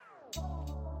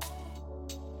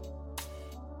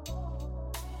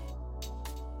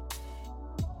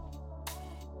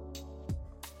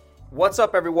What's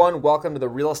up, everyone? Welcome to the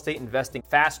Real Estate Investing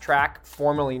Fast Track,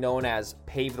 formerly known as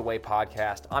Pave the Way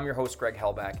podcast. I'm your host, Greg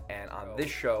Helbeck, and on this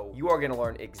show, you are going to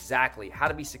learn exactly how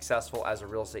to be successful as a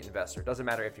real estate investor. It doesn't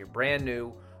matter if you're brand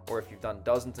new or if you've done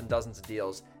dozens and dozens of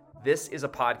deals. This is a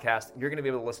podcast you're going to be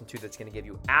able to listen to that's going to give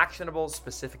you actionable,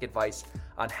 specific advice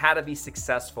on how to be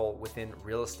successful within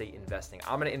real estate investing.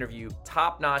 I'm going to interview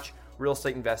top-notch real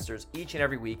estate investors each and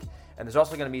every week, and there's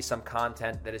also going to be some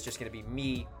content that is just going to be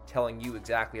me telling you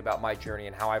exactly about my journey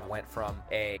and how I've went from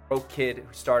a broke kid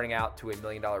who's starting out to $1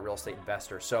 million real estate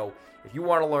investor. So if you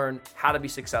want to learn how to be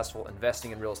successful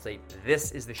investing in real estate,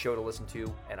 this is the show to listen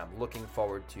to, and I'm looking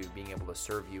forward to being able to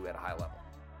serve you at a high level.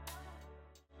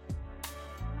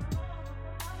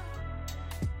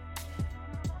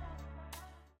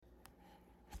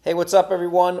 Hey, what's up,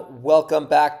 everyone? Welcome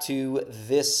back to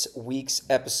this week's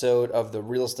episode of the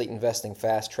Real Estate Investing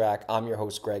Fast Track. I'm your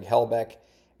host, Greg Helbeck,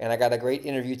 and I got a great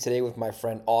interview today with my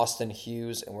friend Austin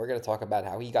Hughes, and we're going to talk about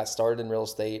how he got started in real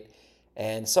estate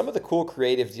and some of the cool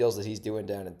creative deals that he's doing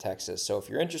down in Texas. So if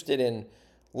you're interested in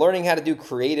learning how to do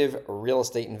creative real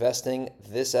estate investing,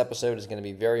 this episode is going to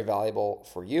be very valuable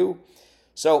for you.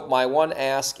 So my one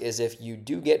ask is, if you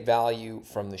do get value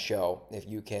from the show, if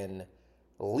you can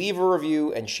leave a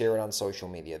review and share it on social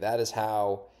media. That is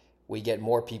how we get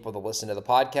more people to listen to the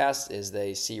podcast, is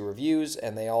they see reviews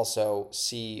and they also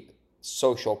see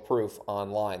social proof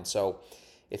online. So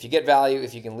if you get value,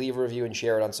 if you can leave a review and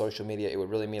share it on social media, it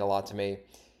would really mean a lot to me.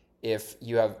 If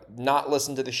you have not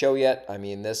listened to the show yet,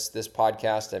 this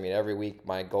podcast, every week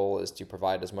my goal is to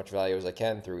provide as much value as I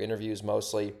can through interviews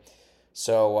mostly.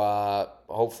 So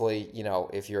hopefully,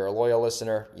 if you're a loyal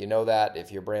listener, you know that.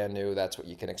 If you're brand new, that's what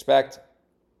you can expect.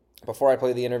 Before I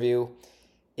play the interview,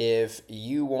 if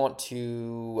you want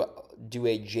to do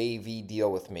a JV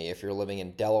deal with me, if you're living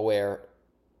in Delaware,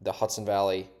 the Hudson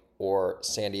Valley, or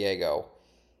San Diego,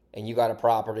 and you got a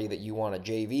property that you want to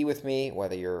JV with me,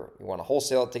 whether you want to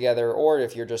wholesale it together, or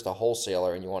if you're just a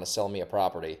wholesaler and you want to sell me a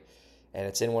property, and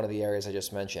it's in one of the areas I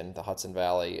just mentioned, the Hudson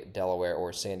Valley, Delaware,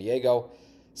 or San Diego,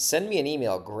 send me an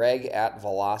email,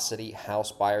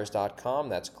 greg@velocityhousebuyers.com.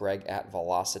 That's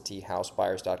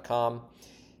greg@velocityhousebuyers.com.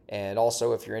 And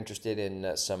also, if you're interested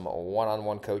in some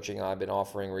one-on-one coaching I've been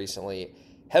offering recently,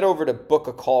 head over to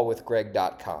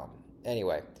bookacallwithgreg.com.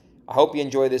 Anyway, I hope you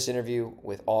enjoy this interview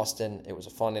with Austin. It was a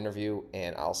fun interview,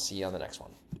 and I'll see you on the next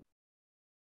one.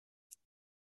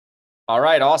 All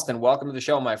right, Austin, welcome to the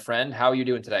show, my friend. How are you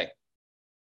doing today?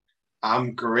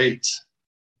 I'm great.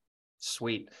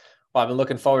 Sweet. Well, I've been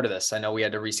looking forward to this. I know we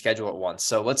had to reschedule it once.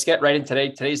 So let's get right in today.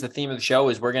 Today's the theme of the show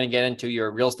is we're going to get into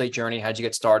your real estate journey. How'd you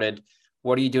get started?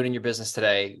 What are you doing in your business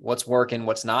today? What's working?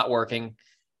 What's not working?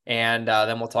 And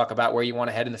then we'll talk about where you want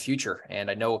to head in the future. And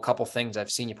I know a couple things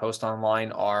I've seen you post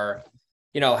online are,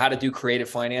 how to do creative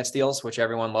finance deals, which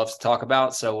everyone loves to talk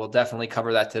about. So we'll definitely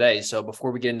cover that today. So before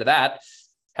we get into that,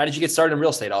 how did you get started in real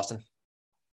estate, Austin?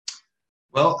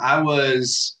 Well, I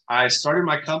started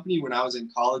my company when I was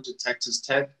in college at Texas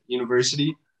Tech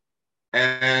University,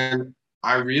 and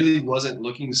I really wasn't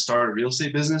looking to start a real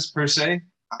estate business per se.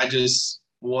 I just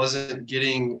wasn't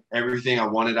getting everything I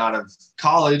wanted out of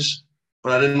college,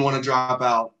 but I didn't want to drop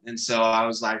out. And so I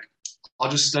was like, I'll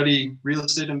just study real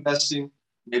estate investing.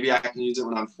 Maybe I can use it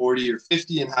when I'm 40 or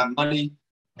 50 and have money.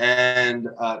 And,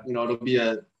 it'll be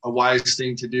a wise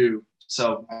thing to do.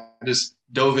 So I just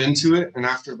dove into it. And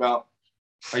after about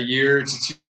a year to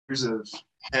 2 years of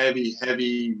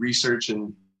heavy research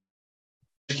and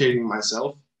educating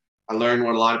myself, I learned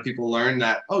what a lot of people learn,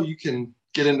 that, you can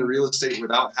get into real estate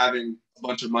without having a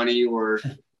bunch of money or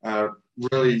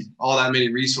really all that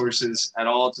many resources at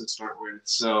all to start with.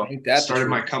 So I started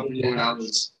my company when I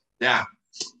was,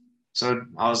 So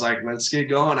I was like, let's get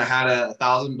going. I had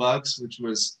 $1,000, which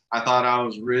was, I thought I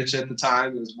was rich at the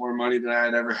time. It was more money than I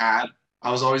had ever had. I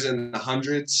was always in the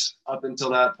hundreds up until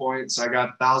that point. So I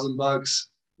got $1,000.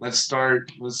 Let's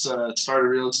start a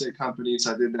real estate company.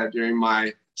 So I did that during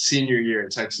my senior year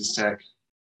at Texas Tech.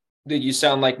 Dude, you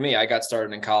sound like me. I got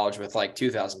started in college with like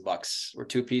 $2,000 or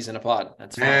 2 peas in a pod.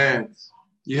 That's fine. Man,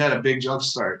 you had a big jump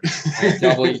start.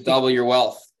 double your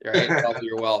wealth, right? Double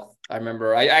your wealth. I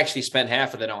remember I actually spent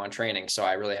half of it on training, so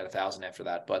I really had $1,000 after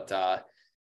that. But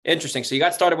interesting. So you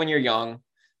got started when you're young.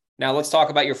 Now let's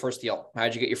talk about your first deal.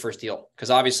 How'd you get your first deal?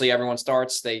 Because obviously everyone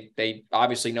starts, they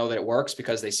obviously know that it works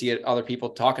because they see it, other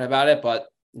people talking about it, but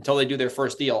until they do their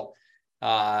first deal,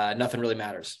 nothing really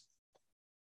matters.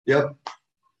 Yep.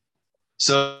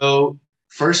 So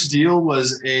first deal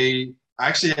was I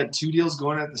actually had 2 deals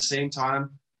going at the same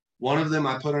time. One of them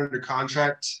I put under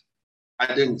contract. I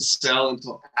didn't sell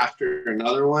until after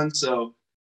another one. So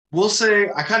we'll say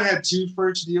I kind of had 2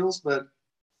 first deals, but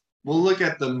we'll look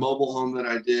at the mobile home that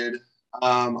I did.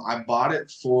 I bought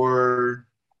it for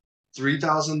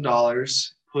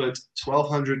 $3,000, put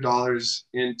 $1,200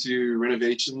 into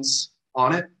renovations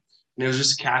on it, and it was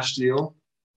just a cash deal.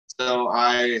 So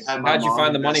I had my How'd you mom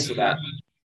find the money invest for in that.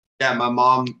 that? Yeah, my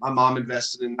mom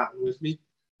invested in that one with me,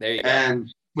 There you go.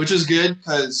 and which is good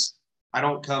because I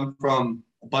don't come from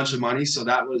a bunch of money, so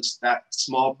that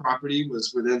small property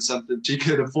was within something she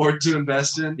could afford to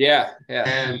invest in, Yeah,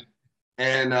 yeah.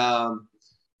 and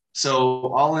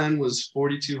so all in was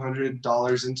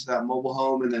 $4,200 into that mobile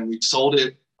home, and then we sold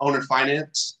it owner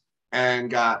finance and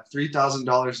got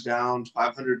 $3,000 down,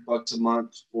 $500 a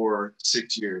month for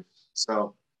 6 years.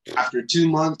 So after 2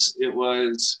 months, it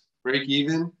was break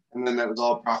even, and then that was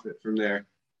all profit from there.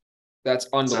 That's So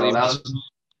that unbelievable. was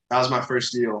that was my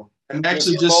first deal, and Was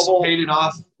actually your just paid mobile? it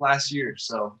off last year.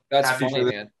 So That's happy funny, for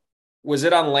them. man. Was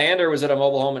it on land or was it a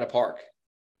mobile home in a park?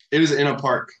 It was in a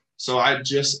park, so I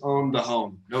just owned the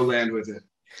home, no land with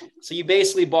So you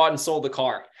basically bought and sold the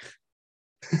car.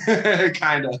 it,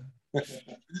 kind of.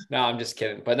 No, I'm just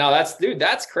kidding. But no,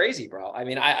 that's crazy, bro. I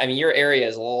mean, your area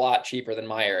is a lot cheaper than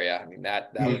my area. I mean,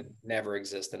 that would never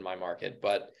exist in my market.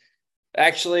 But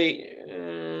actually,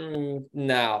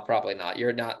 no, probably not.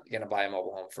 You're not gonna buy a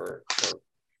mobile home for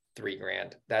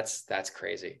 $3,000. That's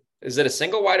crazy. Is it a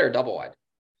single wide or a double wide?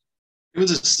 It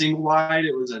was a single wide.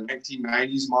 It was a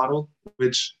 1990s model,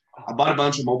 which I bought a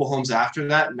bunch of mobile homes after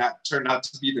that, and that turned out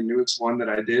to be the newest one that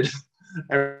I did.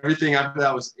 Everything after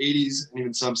that was 80s and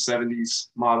even some 70s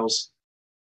models.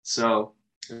 So,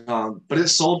 but it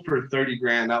sold for 30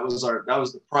 grand. That was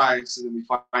the price, and then we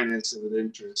financed it with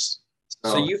interest.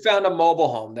 So So, you found a mobile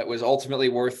home that was ultimately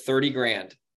worth 30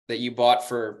 grand that you bought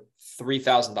for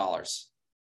 $3,000.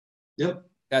 yep.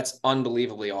 That's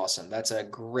unbelievably awesome. That's a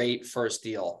great first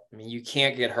deal. I mean, you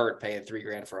can't get hurt paying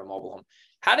 $3,000 for a mobile home.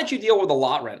 How did you deal with the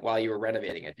lot rent while you were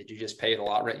renovating it? Did you just pay the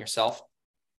lot rent yourself?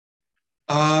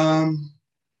 Um,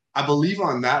 I believe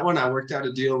on that one, I worked out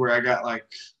a deal where I got like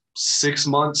 6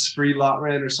 months free lot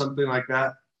rent or something like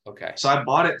that. Okay. So I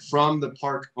bought it from the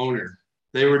park owner.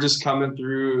 They were just coming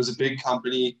through. It was a big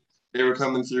company. They were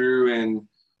coming through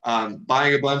and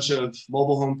buying a bunch of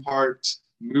mobile home parks,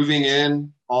 moving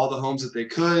in all the homes that they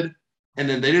could. And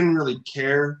then they didn't really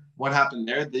care what happened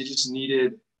there. They just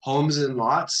needed homes and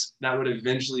lots that would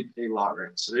eventually pay lot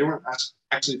rent. So they weren't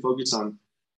actually focused on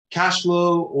cash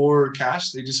flow or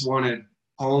cash. They just wanted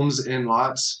homes and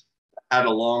lots that had a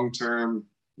long-term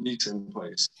lease in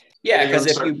place. Are Yeah, they going because to if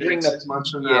you start paying bring the 6 months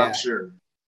from now? yeah, Sure.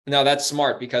 no, that's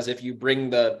smart because if you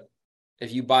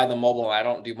buy the mobile, I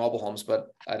don't do mobile homes, but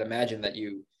I'd imagine that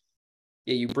you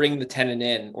bring the tenant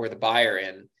in or the buyer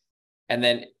in, and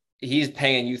then he's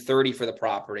paying you 30 for the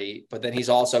property, but then he's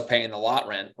also paying the lot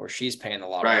rent or she's paying the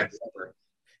lot rent. Right. Whatever.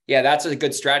 Yeah, that's a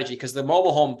good strategy because the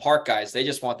mobile home park guys, they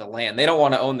just want the land. They don't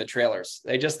want to own the trailers.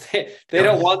 They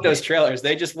don't want those trailers.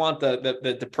 They just want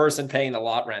the person paying the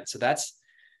lot rent. So that's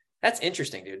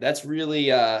interesting, dude. That's really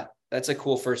that's a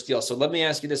cool first deal. So let me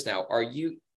ask you this now.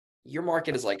 Your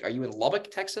market is like, are you in Lubbock,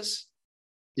 Texas?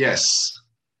 Yes.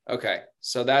 Okay.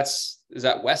 So is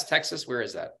that West Texas? Where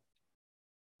is that?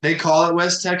 They call it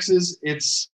West Texas.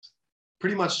 It's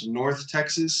pretty much North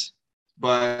Texas,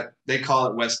 but they call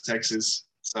it West Texas.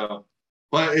 So,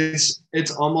 but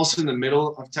it's almost in the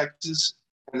middle of Texas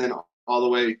and then all the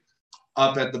way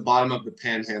up at the bottom of the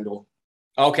panhandle.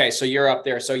 Okay, so you're up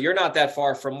there. So you're not that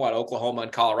far from what, Oklahoma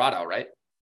and Colorado, right?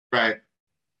 Right.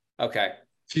 Okay.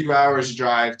 Few hours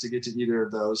drive to get to either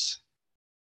of those.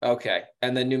 Okay.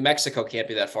 And then New Mexico can't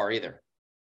be that far either.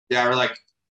 Yeah, we're like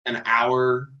an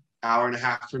hour and a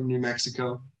half from New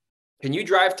Mexico. Can you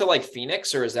drive to like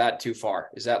Phoenix or is that too far?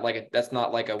 Is that that's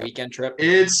not like a weekend trip?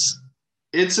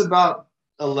 It's about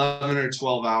 11 or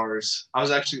 12 hours. I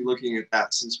was actually looking at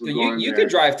that since So we're going you could there.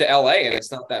 drive to LA and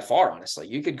it's not that far, honestly.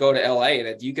 You could go to LA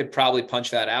and you could probably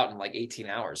punch that out in like 18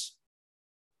 hours.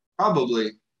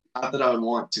 Probably. Not that I would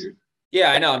want to.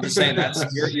 Yeah, I know. I'm just saying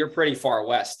you're pretty far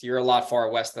west. You're a lot far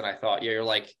west than I thought. You're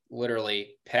like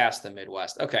literally past the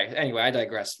Midwest. Okay. Anyway, I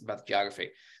digress about the geography.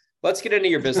 Let's get into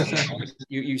your business now.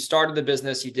 You started the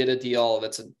business, you did a deal.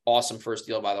 That's an awesome first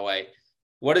deal, by the way.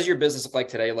 What does your business look like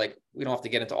today? Like, we don't have to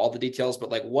get into all the details, but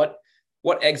like what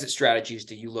exit strategies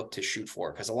do you look to shoot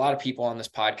for? Because a lot of people on this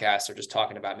podcast are just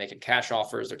talking about making cash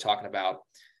offers. They're talking about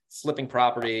flipping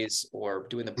properties or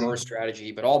doing the burst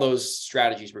strategy, but all those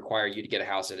strategies require you to get a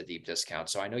house at a deep discount.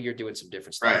 So I know you're doing some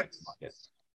different stuff. Right.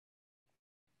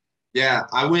 Yeah,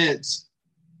 I went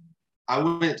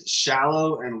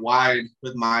shallow and wide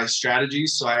with my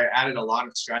strategies. So I added a lot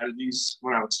of strategies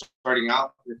when I was starting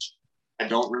out, which I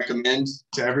don't recommend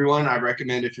to everyone. I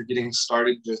recommend if you're getting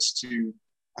started just to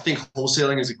I think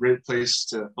wholesaling is a great place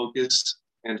to focus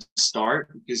and start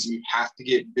because you have to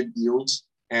get good deals.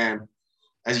 And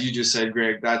as you just said,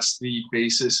 Greg, that's the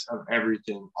basis of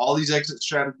everything. All these exit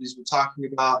strategies we're talking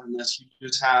about, unless you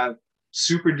just have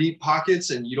super deep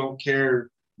pockets and you don't care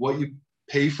what you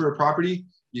pay for a property,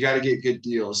 you got to get good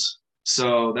deals.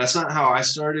 So that's not how I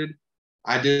started.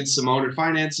 I did some owner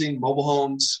financing, mobile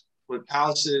homes, flipped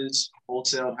houses,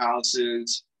 wholesale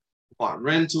houses, bought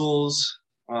rentals.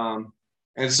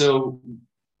 And so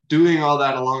doing all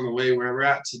that along the way, where we're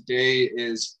at today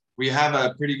is we have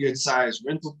a pretty good sized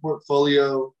rental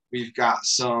portfolio. We've got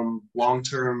some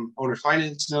long-term owner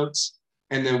finance notes,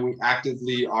 and then we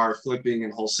actively are flipping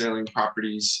and wholesaling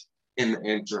properties in the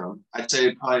interim. I'd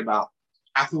say probably about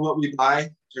half of what we buy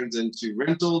turns into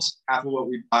rentals, half of what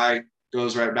we buy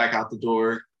goes right back out the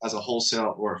door as a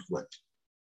wholesale or a flip.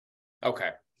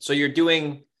 Okay. So you're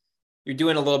doing a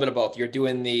little bit of both. You're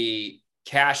doing the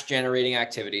cash generating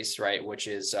activities, right? Which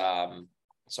is,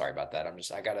 sorry about that.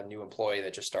 I got a new employee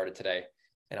that just started today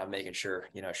and I'm making sure,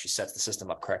 she sets the system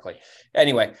up correctly.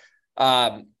 Anyway,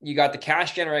 you got the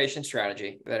cash generation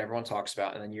strategy that everyone talks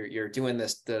about. And then you're doing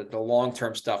the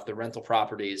long-term stuff, the rental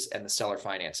properties and the seller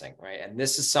financing, right? And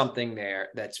this is something there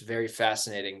that's very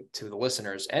fascinating to the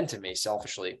listeners and to me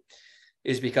selfishly,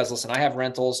 is because, listen, I have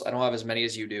rentals. I don't have as many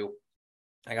as you do.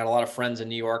 I got a lot of friends in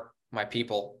New York, my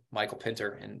people, Michael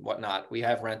Pinter and whatnot. We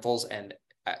have rentals, and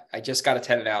I just got a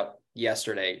tenant out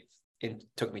yesterday. It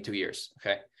took me 2 years.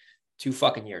 Okay. 2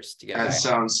 fucking years to get That a guy.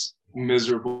 Sounds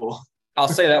miserable. I'll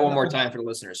say that one more time for the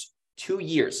listeners. 2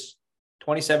 years,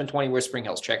 2720 Whispering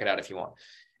Hills. Check it out if you want.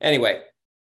 Anyway,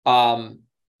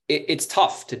 it's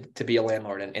tough to be a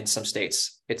landlord in some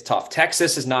states. It's tough.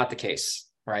 Texas is not the case,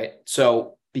 right?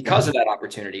 So because of that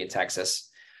opportunity in Texas,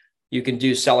 you can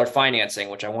do seller financing,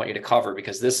 which I want you to cover,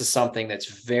 because this is something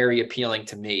that's very appealing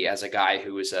to me as a guy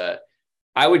who is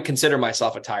I would consider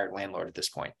myself a tired landlord at this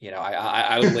point.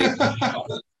 I would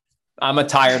label I'm a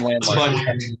tired landlord.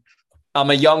 I'm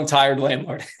a young, tired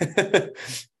landlord.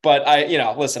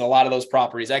 But listen, a lot of those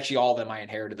properties, actually all of them, I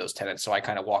inherited those tenants. So I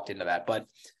kind of walked into that. But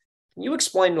can you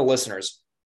explain to listeners,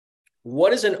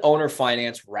 what is an owner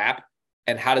finance wrap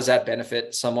and how does that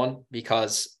benefit someone?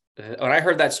 Because when I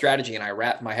heard that strategy and I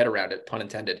wrapped my head around it, pun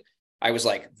intended, I was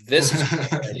like, this is a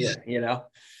good idea,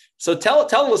 So tell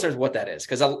the listeners what that is,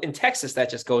 because in Texas, that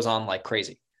just goes on like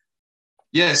crazy.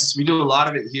 Yes, we do a lot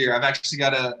of it here. I've actually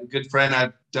got a good friend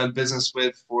I've done business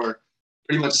with for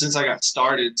pretty much since I got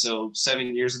started, so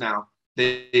 7 years now.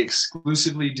 They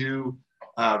exclusively do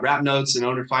wrap notes and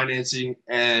owner financing,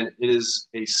 and it is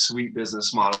a sweet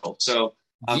business model. So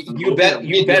you bet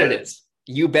it is.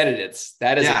 You bet it is.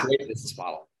 That is a great business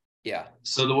model. Yeah.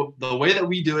 So the way that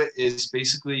we do it is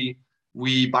basically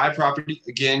we buy property.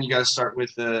 Again, you got to start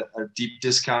with a deep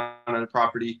discount on a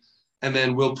property, and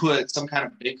then we'll put some kind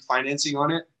of bank financing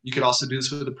on it. You could also do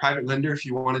this with a private lender if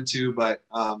you wanted to, but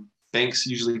banks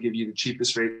usually give you the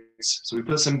cheapest rates. So we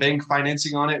put some bank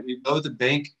financing on it. We go with a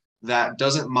bank that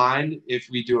doesn't mind if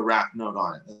we do a wrap note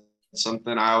on it. That's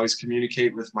something I always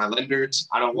communicate with my lenders.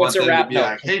 I don't want them to be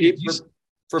like, hey,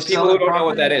 for people who don't know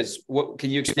what that is, what can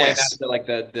you explain that to like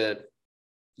the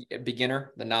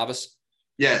beginner, the novice?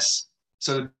 Yes.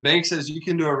 So the bank says you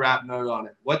can do a wrap note on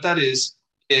it. What that is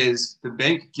the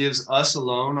bank gives us a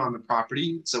loan on the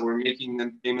property. So we're making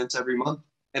them payments every month.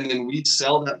 And then we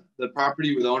sell the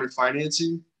property with owner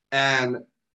financing. And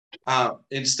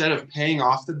instead of paying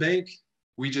off the bank,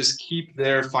 we just keep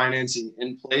their financing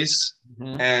in place.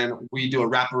 Mm-hmm. And we do a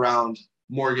wraparound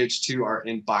mortgage to our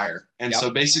end buyer. And so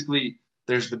basically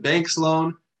there's the bank's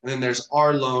loan, and then there's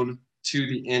our loan to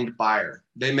the end buyer.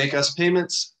 They make us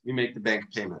payments, we make the bank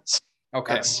payments.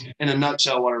 Okay. That's in a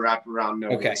nutshell what a wraparound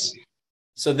note is.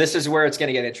 So this is where it's going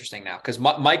to get interesting now, because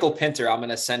Michael Pinter, I'm going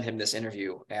to send him this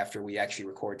interview after we actually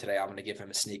record today. I'm going to give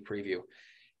him a sneak preview.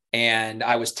 And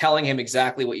I was telling him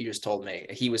exactly what you just told me.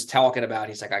 He was talking about,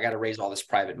 he's like, I got to raise all this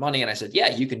private money. And I said,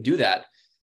 yeah, you can do that.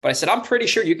 But I said, I'm pretty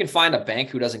sure you can find a bank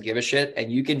who doesn't give a shit,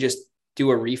 and you can just do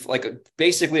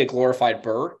basically a glorified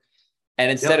BRRRR.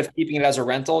 And instead of keeping it as a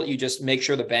rental, you just make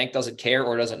sure the bank doesn't care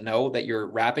or doesn't know that you're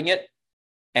wrapping it.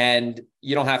 And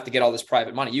you don't have to get all this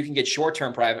private money. You can get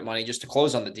short-term private money just to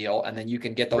close on the deal. And then you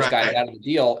can get those guys out of the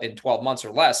deal in 12 months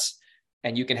or less.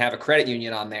 And you can have a credit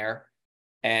union on there,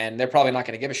 and they're probably not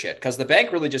going to give a shit, because the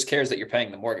bank really just cares that you're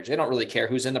paying the mortgage. They don't really care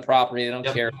who's in the property. They don't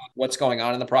care what's going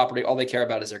on in the property. All they care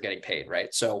about is they're getting paid,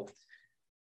 right? So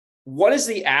what is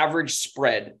the average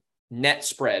net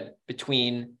spread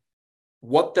between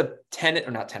what the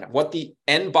what the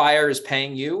end buyer is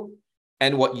paying you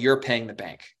and what you're paying the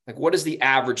bank? Like, what is the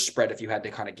average spread if you had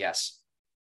to kind of guess?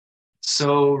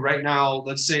 So right now,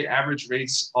 let's say average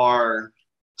rates are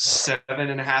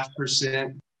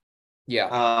 7.5%.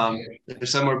 Yeah. They're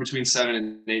somewhere between 7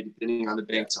 and 8, depending on the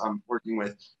banks I'm working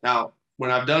with. Now, when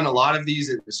I've done a lot of these,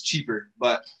 it was cheaper.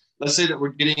 But let's say that we're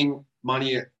getting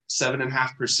money at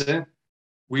 7.5%.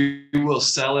 We will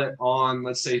sell it on,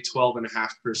 let's say,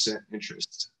 12.5%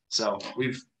 interest. So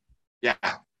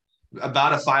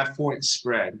about a 5-point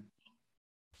spread.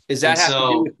 Does that have to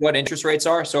do with what interest rates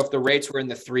are? So if the rates were in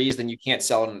the 3s, then you can't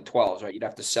sell it in the 12s, right? You'd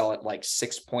have to sell it like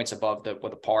 6 points above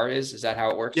what the par is. Is that how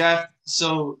it works? Yeah.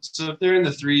 So if they're in the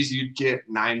 3s, you'd get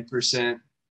 9%,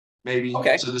 maybe.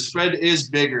 Okay. So the spread is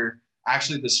bigger.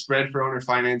 Actually, the spread for owner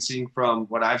financing from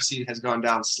what I've seen has gone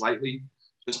down slightly,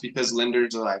 just because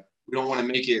lenders are like, we don't want to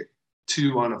make it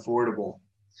too unaffordable.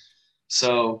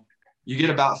 So you get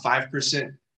about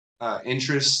 5%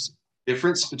 interest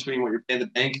difference between what you're paying the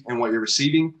bank and what you're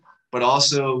receiving, but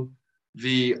also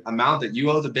the amount that you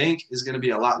owe the bank is going to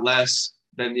be a lot less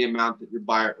than the amount that your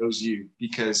buyer owes you,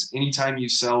 because anytime you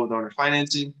sell with owner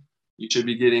financing, you should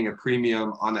be getting a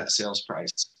premium on that sales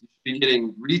price. You should be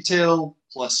getting retail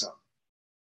plus some.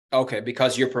 Okay,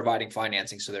 because you're providing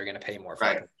financing, so they're going to pay more for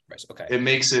right. the price. Okay. It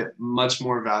makes it much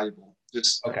more valuable,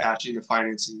 just attaching the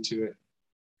financing to it.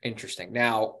 Interesting.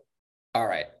 Now, all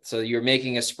right, so you're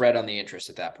making a spread on the interest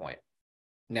at that point.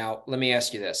 Now, let me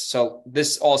ask you this. So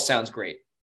this all sounds great.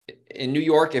 In New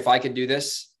York, if I could do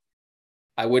this,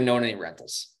 I wouldn't own any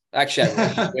rentals. Actually,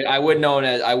 I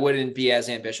wouldn't be as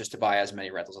ambitious to buy as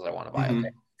many rentals as I want to buy. Mm-hmm.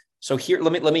 Okay. So here,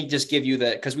 let me just give you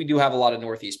because we do have a lot of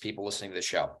Northeast people listening to the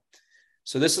show.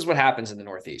 So this is what happens in the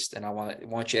Northeast. And I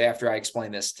want you, after I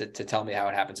explain this, to tell me how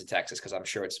it happens in Texas, because I'm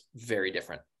sure it's very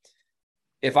different.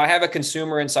 If I have a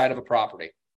consumer inside of a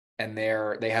property and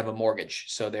they have a mortgage,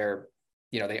 so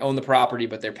they own the property,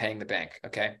 but they're paying the bank.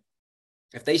 Okay.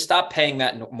 If they stop paying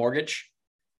that mortgage,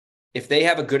 if they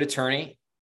have a good attorney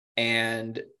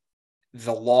and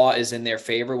the law is in their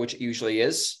favor, which it usually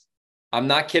is, I'm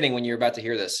not kidding when you're about to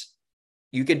hear this,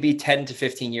 you could be 10 to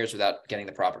 15 years without getting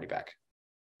the property back.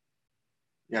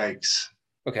 Yikes.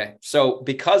 Okay. So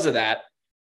because of that,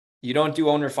 you don't do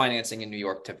owner financing in New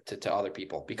York to other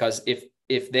people, because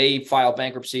if they file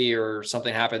bankruptcy or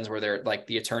something happens where they're like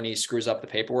the attorney screws up the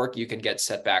paperwork, you can get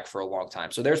set back for a long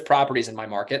time. So there's properties in my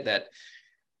market that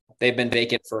they've been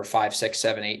vacant for 5, 6,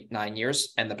 7, 8, 9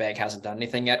 years, and the bank hasn't done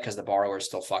anything yet because the borrower is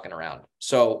still fucking around.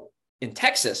 So in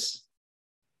Texas,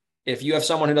 if you have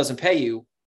someone who doesn't pay you,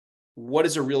 what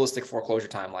is a realistic foreclosure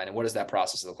timeline, and what does that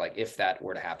process look like if that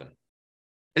were to happen?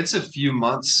 It's a few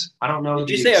months. I don't know.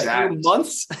 Did you say a few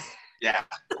months? Yeah.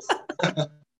 I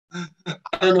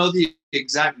don't know the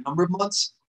exact number of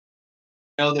months.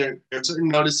 I know there are certain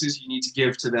notices you need to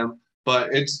give to them,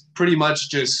 but it's pretty much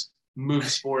just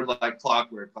moves forward like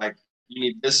clockwork. Like, you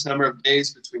need this number of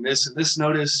days between this and this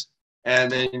notice,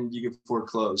 and then you can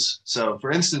foreclose. So,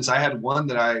 for instance, I had one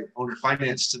that I owner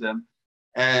financed to them,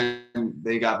 and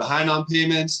they got behind on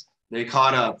payments. They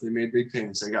caught up. They made big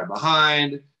payments. They got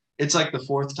behind. It's like the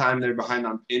 4th time they're behind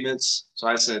on payments. So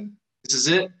I said, this is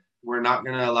it. We're not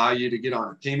going to allow you to get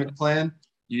on a payment plan.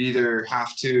 You either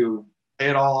have to pay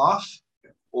it all off,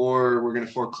 or we're going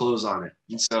to foreclose on it.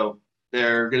 And so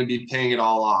they're going to be paying it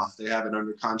all off. They have it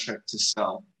under contract to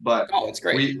sell. But that's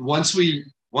great. Once we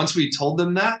told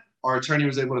them that, our attorney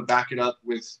was able to back it up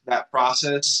with that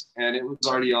process, and it was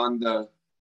already on the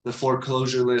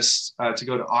foreclosure list to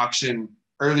go to auction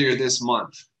earlier this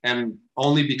month. And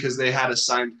only because they had a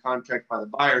signed contract by the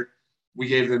buyer, we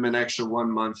gave them an extra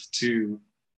 1 month to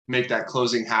make that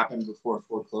closing happen before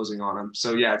foreclosing on them.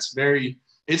 So yeah,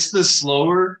 it's the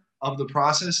slower of the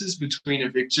processes between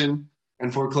eviction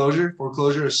and foreclosure.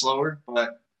 Foreclosure is slower,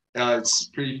 but it's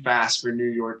pretty fast for New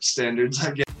York standards,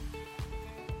 I guess.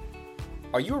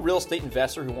 Are you a real estate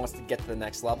investor who wants to get to the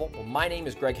next level? Well, my name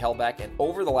is Greg Hellback, and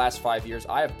over the last 5 years,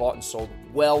 I have bought and sold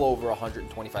well over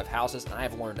 125 houses, and I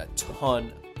have learned a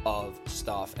ton of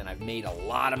stuff, and I've made a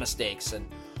lot of mistakes. And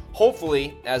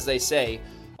hopefully, as they say,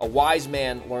 a wise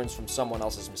man learns from someone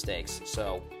else's mistakes.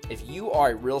 So if you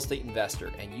are a real estate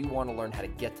investor and you want to learn how to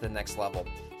get to the next level,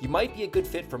 you might be a good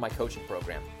fit for my coaching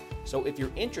program. So if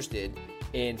you're interested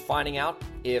in finding out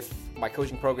if my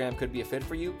coaching program could be a fit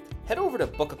for you, head over to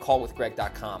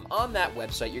bookacallwithgreg.com. On that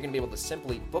website, you're going to be able to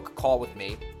simply book a call with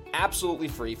me, absolutely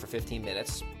free for 15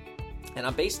 minutes. And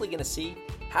I'm basically going to see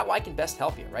how I can best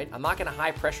help you, right? I'm not going to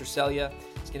high pressure sell you.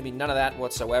 It's going to be none of that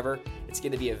whatsoever. It's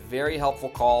going to be a very helpful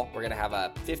call. We're going to have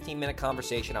a 15-minute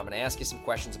conversation. I'm going to ask you some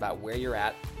questions about where you're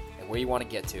at and where you want to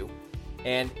get to.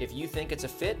 And if you think it's a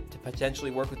fit to potentially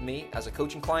work with me as a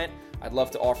coaching client, I'd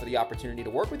love to offer the opportunity to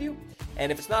work with you.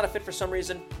 And if it's not a fit for some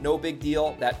reason, no big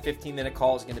deal. That 15-minute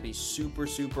call is going to be super,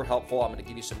 super helpful. I'm going to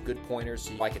give you some good pointers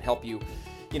so I can help you,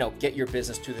 get your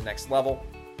business to the next level.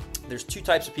 There's two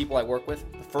types of people I work with.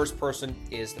 The first person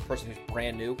is the person who's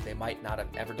brand new. They might not have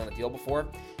ever done a deal before,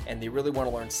 and they really want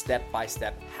to learn step by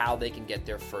step how they can get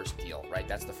their first deal, right?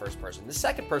 That's the first person. The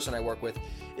second person I work with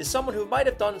is someone who might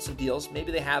have done some deals.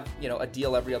 Maybe they have, a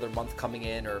deal every other month coming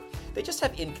in, or they just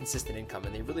have inconsistent income,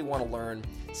 and they really want to learn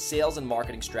sales and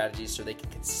marketing strategies so they can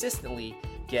consistently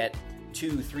get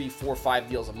 2, 3, 4, 5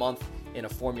 deals a month in a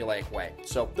formulaic way.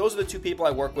 So those are the two people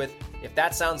I work with. If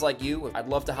that sounds like you, I'd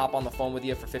love to hop on the phone with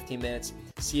you for 15 minutes,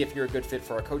 see if you're a good fit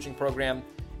for our coaching program.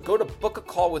 Go to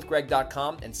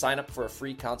bookacallwithgreg.com and sign up for a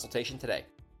free consultation today.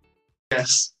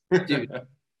 Yes. Dude,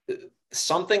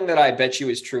 something that I bet you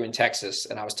is true in Texas,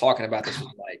 and I was talking about this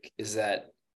with Mike, is that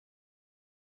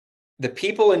the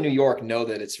people in New York know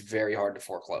that it's very hard to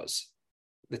foreclose.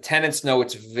 The tenants know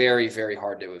it's very, very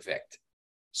hard to evict.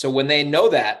 So when they know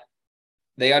that,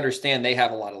 they understand they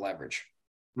have a lot of leverage.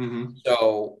 Mm-hmm.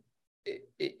 So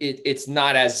it's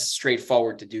not as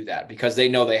straightforward to do that because they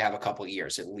know they have a couple of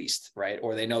years at least, right?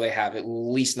 Or they know they have at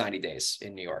least 90 days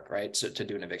in New York, right? So to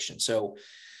do an eviction. So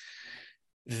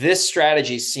this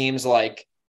strategy seems like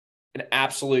an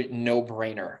absolute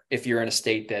no-brainer if you're in a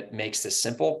state that makes this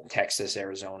simple. Texas,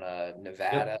 Arizona,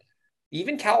 Nevada,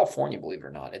 even California, believe it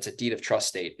or not. It's a deed of trust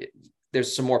state.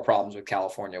 There's some more problems with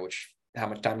California, which how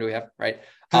much time do we have, right?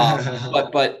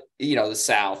 But the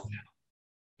South,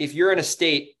 if you're in a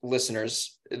state,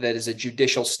 listeners, that is a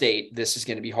judicial state, this is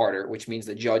going to be harder, which means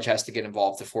the judge has to get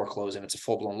involved to foreclose, and it's a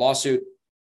full-blown lawsuit.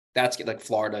 That's like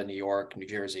Florida, New York, New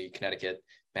Jersey, Connecticut,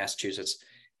 Massachusetts.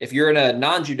 If you're in a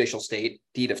non-judicial state,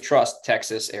 deed of trust,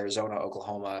 Texas, Arizona,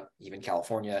 Oklahoma, even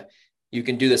California, you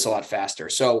can do this a lot faster.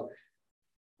 So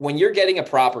when you're getting a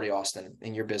property, Austin,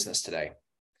 in your business today,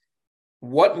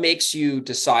 what makes you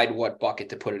decide what bucket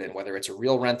to put it in, whether it's a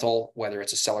real rental, whether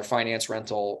it's a seller finance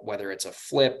rental, whether it's a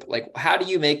flip? Like, how do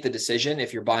you make the decision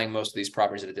if you're buying most of these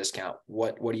properties at a discount?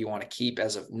 What do you want to keep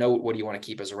as a note? What do you want to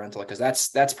keep as a rental? Because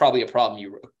that's probably a problem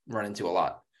you run into a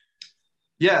lot.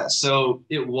 Yeah, so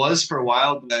it was for a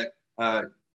while, but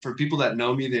for people that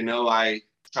know me, they know I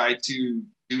try to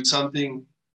do something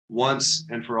once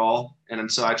and for all.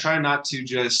 And so I try not to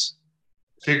just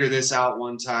figure this out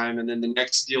one time and then the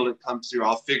next deal that comes through,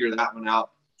 I'll figure that one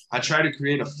out. I try to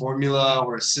create a formula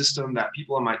or a system that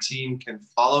people on my team can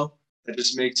follow that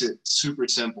just makes it super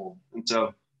simple. And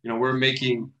so, we're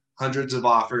making hundreds of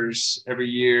offers every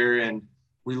year and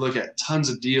we look at tons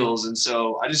of deals. And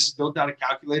so I just built out a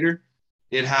calculator.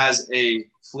 It has a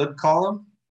flip column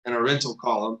and a rental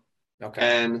column. Okay.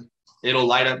 And it'll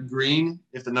light up green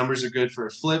if the numbers are good for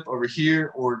a flip over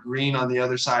here, or green on the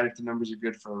other side if the numbers are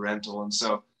good for a rental. And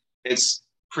so it's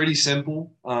pretty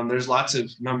simple. There's lots of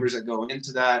numbers that go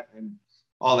into that and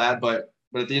all that, but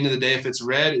at the end of the day, if it's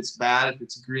red, it's bad. If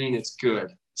it's green, it's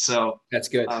good. So that's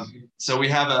good. So we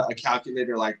have a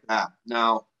calculator like that.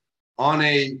 Now,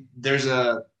 there's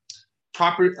a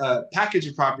package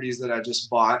of properties that I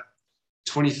just bought.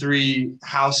 23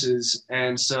 houses.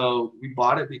 And so we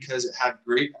bought it because it had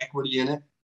great equity in it.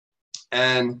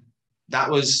 And that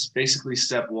was basically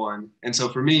step one. And so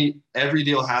for me, every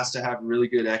deal has to have really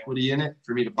good equity in it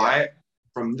for me to buy it.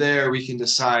 From there, we can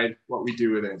decide what we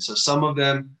do with it. So some of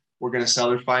them we're going to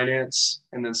seller finance,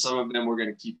 and then some of them we're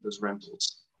going to keep as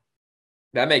rentals.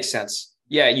 That makes sense.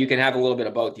 Yeah, you can have a little bit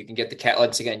of both. You can get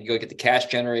once again, you go get the cash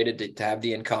generated to have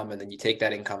the income, and then you take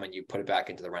that income and you put it back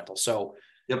into the rental. So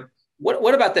yep.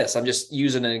 What about this? I'm just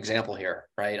using an example here,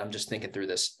 right? I'm just thinking through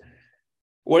this.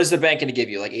 What is the bank going to give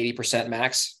you? Like 80%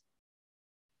 max?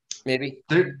 Maybe?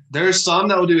 There's some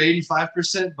that will do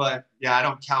 85%, but yeah, I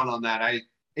don't count on that.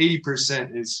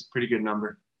 80% is a pretty good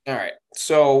number. All right.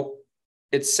 So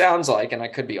it sounds like, and I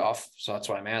could be off, so that's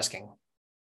why I'm asking.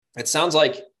 It sounds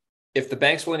like if the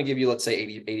bank's willing to give you, let's say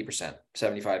 80%,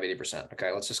 75, 80%.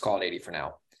 Okay, let's just call it 80 for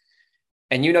now.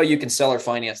 And you can sell or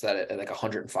finance that at like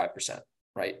 105%,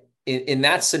 right? In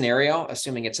that scenario,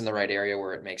 assuming it's in the right area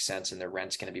where it makes sense and the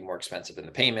rent's going to be more expensive than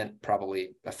the payment,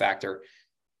 probably a factor.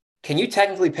 Can you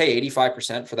technically pay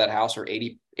 85% for that house, or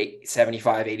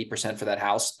 75, 80% for that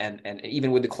house? And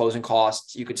even with the closing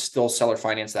costs, you could still sell or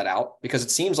finance that out? Because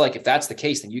it seems like if that's the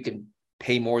case, then you can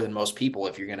pay more than most people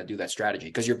if you're going to do that strategy,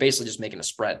 because you're basically just making a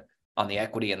spread on the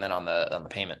equity and then on the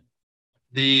payment.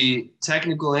 The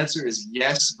technical answer is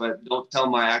yes, but don't tell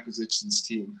my acquisitions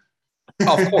team.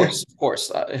 Of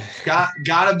course.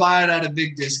 Gotta buy it at a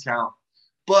big discount.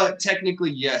 But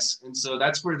technically, yes. And so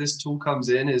that's where this tool comes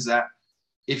in, is that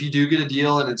if you do get a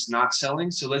deal and it's not selling,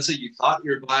 so let's say you thought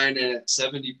you're buying it at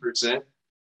 70%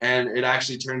 and it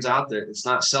actually turns out that it's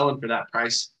not selling for that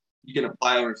price, you can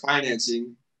apply owner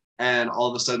financing and all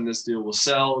of a sudden this deal will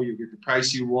sell, you'll get the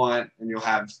price you want, and you'll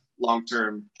have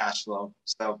long-term cash flow.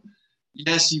 So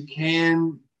yes, you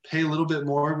can pay a little bit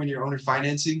more when you're owner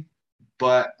financing,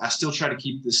 but I still try to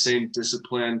keep the same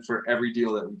discipline for every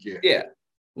deal that we get. Yeah.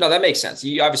 No, that makes sense.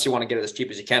 You obviously want to get it as cheap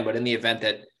as you can, but in the event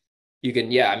that you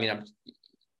can, yeah, I mean,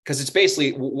 because it's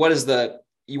basically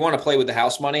you want to play with the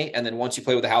house money. And then once you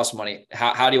play with the house money,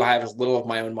 how do I have as little of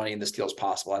my own money in this deal as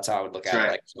possible? That's how I would look That's at it.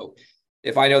 right. Like, so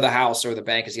if I know the house or the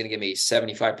bank is going to give me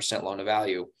 75% loan to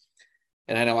value,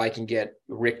 and I know I can get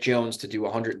Rick Jones to do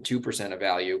 102% of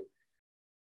value,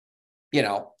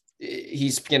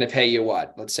 he's going to pay you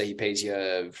what? Let's say he pays you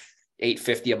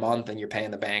 $850 a month and you're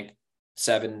paying the bank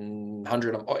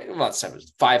 700, not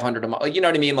 500 a month. You know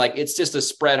what I mean? Like, it's just a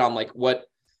spread on like what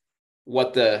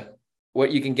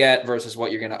you can get versus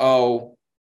what you're going to owe.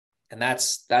 And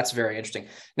that's very interesting.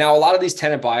 Now, a lot of these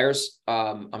tenant buyers,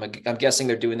 I'm guessing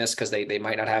they're doing this because they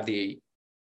might not have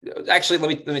actually,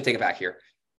 let me take it back here.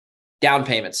 Down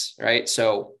payments, right?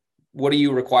 So what do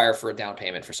you require for a down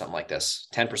payment for something like this?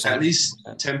 10%? At least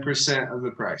 10% of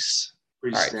the price.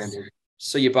 Pretty standard.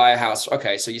 So you buy a house.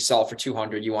 Okay. So you sell it for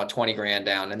 200, you want 20 grand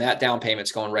down, and that down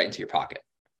payment's going right into your pocket.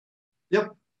 Yep.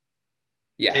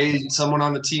 Yeah. Pay someone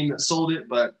on the team that sold it,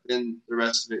 but then the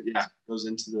rest of it, goes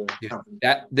into the company.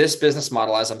 This business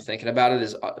model, as I'm thinking about it,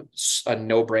 is a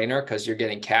no-brainer because you're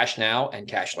getting cash now and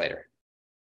cash later.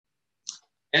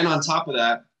 And on top of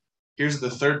that, here's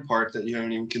the third part that you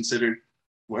haven't even considered.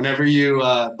 Whenever you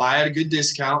buy at a good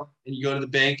discount and you go to the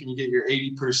bank and you get your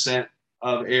 80%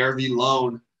 of ARV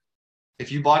loan,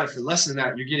 if you bought it for less than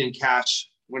that, you're getting cash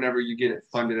whenever you get it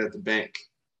funded at the bank.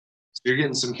 So you're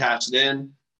getting some cash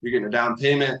then, you're getting a down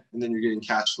payment, and then you're getting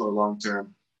cash flow long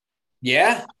term.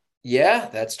 Yeah,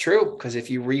 that's true. Because if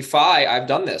you refi, I've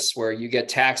done this where you get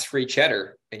tax-free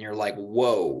cheddar and you're like,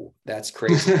 whoa, that's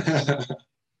crazy.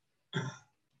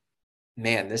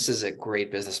 Man, this is a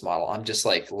great business model. I'm just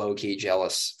like low-key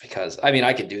jealous because, I mean,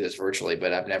 I could do this virtually,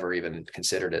 but I've never even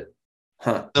considered it.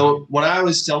 Huh. So what I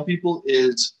always tell people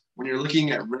is when you're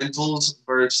looking at rentals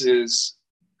versus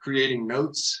creating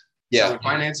notes, seller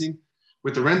financing,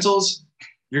 with the rentals,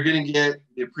 you're going to get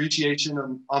the appreciation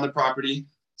on the property.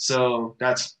 So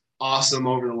that's awesome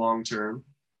over the long term.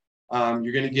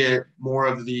 You're going to get more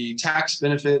of the tax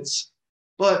benefits,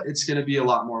 but it's going to be a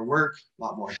lot more work, a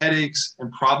lot more headaches,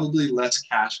 and probably less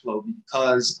cash flow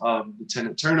because of the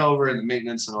tenant turnover and the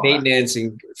maintenance and all that. Maintenance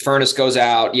and furnace goes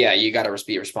out. Yeah, you got to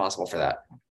be responsible for that.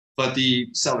 But the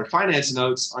seller finance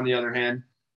notes, on the other hand,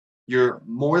 you're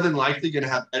more than likely going to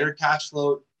have better cash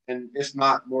flow and if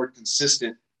not more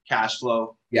consistent cash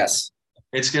flow. Yes.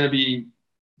 It's going to be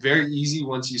very easy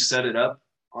once you set it up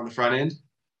on the front end.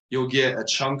 You'll get a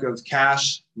chunk of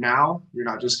cash now. You're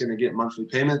not just going to get monthly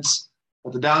payments.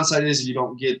 But the downside is you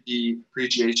don't get the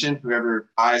appreciation. Whoever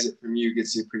buys it from you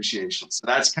gets the appreciation. So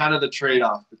that's kind of the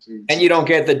trade-off between. And you don't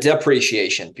get the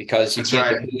depreciation because you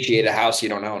can't depreciate a house you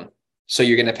don't own. So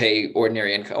you're going to pay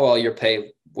ordinary income. Well, you'll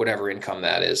pay whatever income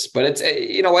that is. But it's,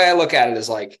 the way I look at it is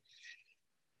like,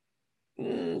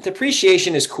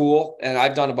 depreciation is cool. And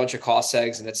I've done a bunch of cost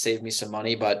segs and it saved me some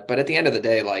money. But at the end of the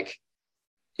day, like,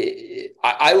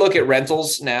 I look at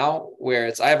rentals now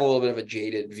where I have a little bit of a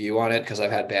jaded view on it because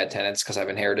I've had bad tenants because I've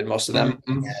inherited most of them.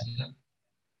 Mm-hmm.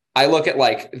 I look at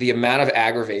like the amount of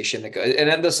aggravation that goes, and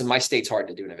then listen, my state's hard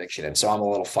to do an eviction in, so I'm a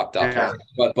little fucked up. Yeah.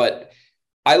 But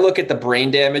I look at the brain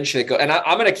damage that go, and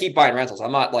I'm going to keep buying rentals.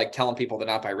 I'm not like telling people to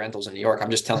not buy rentals in New York. I'm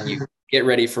just telling you, get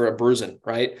ready for a bruising,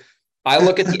 right? I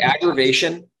look at the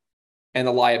aggravation and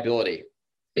the liability.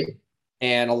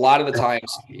 And a lot of the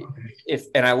times,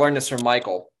 and I learned this from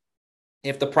Michael,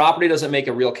 if the property doesn't make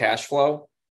a real cash flow,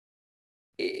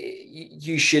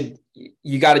 you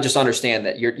got to just understand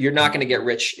that you're not going to get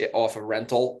rich off a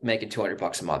rental making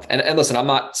 $200 a month. And listen, I'm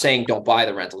not saying don't buy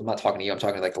the rental. I'm not talking to you. I'm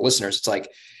talking to like the listeners. It's like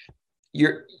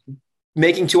you're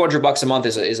making $200 a month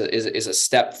is a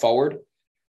step forward.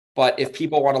 But if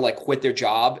people want to like quit their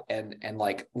job and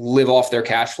like live off their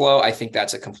cash flow, I think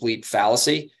that's a complete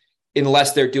fallacy.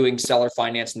 Unless they're doing seller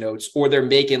finance notes or they're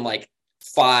making like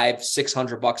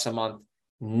 $500-600 a month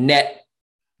net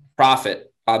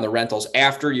profit on the rentals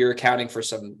after you're accounting for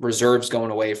some reserves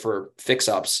going away for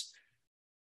fix-ups.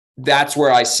 That's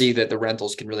where I see that the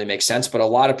rentals can really make sense. But a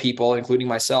lot of people, including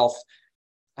myself,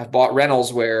 I've bought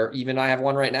rentals where even I have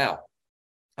one right now.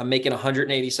 I'm making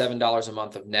 $187 a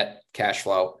month of net cash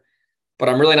flow. But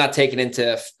I'm really not taking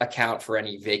into account for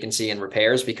any vacancy and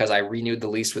repairs because I renewed the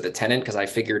lease with a tenant because I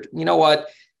figured, you know what,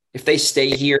 if they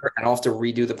stay here, I don't have to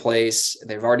redo the place.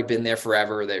 They've already been there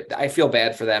forever. I feel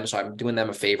bad for them, so I'm doing them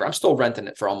a favor. I'm still renting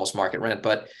it for almost market rent,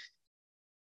 but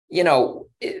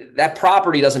that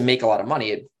property doesn't make a lot of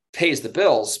money. pays the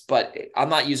bills, but I'm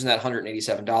not using that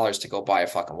 $187 to go buy a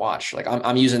fucking watch. Like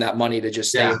I'm using that money to just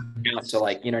stay Yeah. in the account to,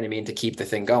 like, you know what I mean, to keep the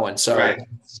thing going. So, Right.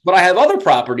 but I have other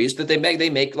properties that they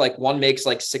make like, one makes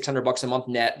like $600 a month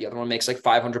net. The other one makes like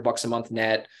 $500 a month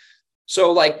net.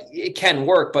 So like it can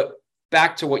work, but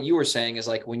back to what you were saying is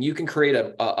like when you can create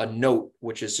a note,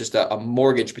 which is just a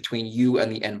mortgage between you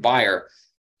and the end buyer,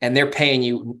 and they're paying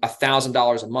you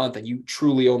 $1,000 a month, and you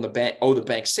truly owe the bank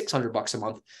 $600 a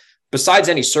month. Besides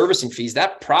any servicing fees,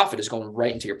 that profit is going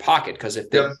right into your pocket. Because if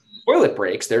the toilet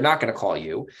breaks, they're not going to call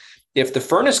you. If the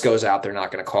furnace goes out, they're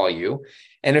not going to call you.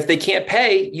 And if they can't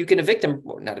pay, you can evict them.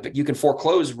 You can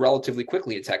foreclose relatively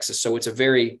quickly in Texas. So it's a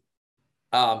very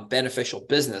beneficial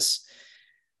business.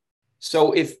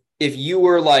 So if you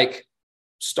were like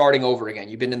starting over again,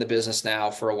 you've been in the business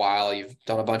now for a while, you've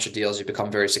done a bunch of deals, you've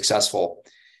become very successful.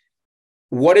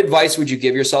 What advice would you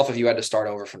give yourself if you had to start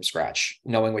over from scratch,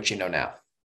 knowing what you know now?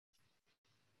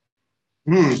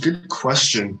 Good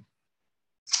question.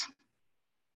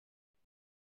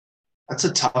 That's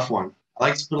a tough one. I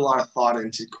like to put a lot of thought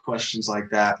into questions like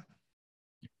that.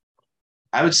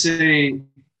 I would say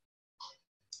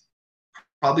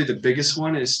probably the biggest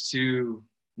one is to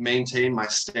maintain my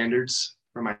standards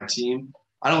for my team.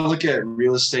 I don't look at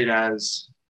real estate as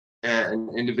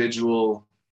an individual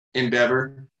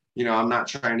endeavor. I'm not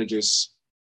trying to just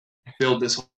build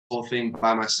this whole thing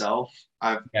by myself.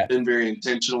 I've been very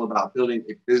intentional about building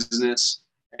a business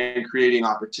and creating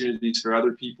opportunities for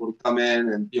other people to come in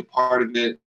and be a part of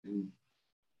it and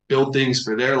build things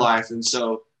for their life. And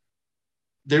so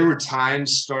there were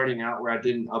times starting out where I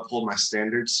didn't uphold my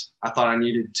standards. I thought I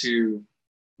needed to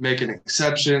make an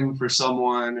exception for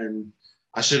someone, and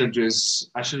I should have just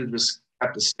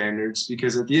kept the standards,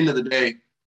 because at the end of the day,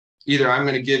 either I'm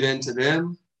going to give in to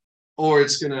them, or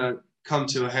it's going to come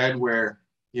to a head where,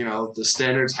 the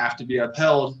standards have to be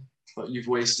upheld, but you've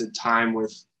wasted time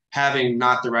with having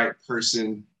not the right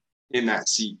person in that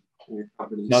seat in your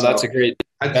company. No, that's great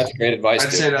advice.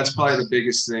 I'd say that's probably the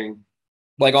biggest thing.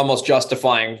 Like almost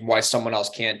justifying why someone else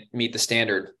can't meet the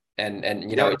standard. And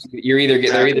you're they're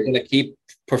either going to keep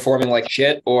performing like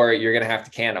shit, or you're going to have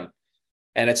to can them.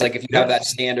 And it's like, if you have that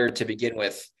standard to begin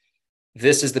with,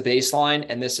 this is the baseline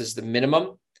and this is the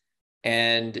minimum.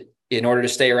 And in order to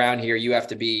stay around here, you have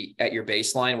to be at your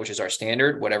baseline, which is our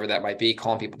standard, whatever that might be,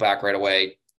 calling people back right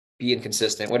away, being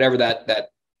consistent, whatever that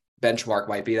benchmark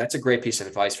might be. That's a great piece of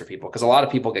advice for people, because a lot of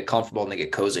people get comfortable and they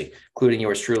get cozy, including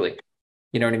yours truly.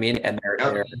 You know what I mean? And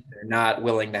they're not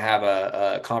willing to have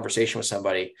a conversation with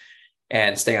somebody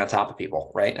and stay on top of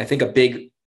people, right? I think a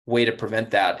big way to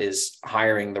prevent that is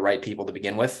hiring the right people to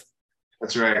begin with.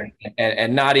 That's right.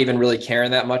 And not even really caring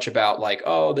that much about like,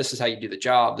 oh, this is how you do the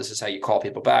job. This is how you call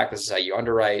people back. This is how you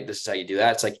underwrite. This is how you do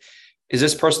that. It's like, is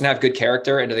this person have good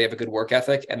character, and do they have a good work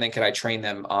ethic? And then can I train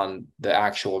them on the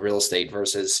actual real estate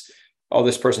versus, oh,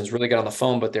 this person's really good on the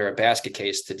phone, but they're a basket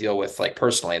case to deal with like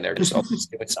personally, and they're just always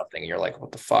doing something. And you're like,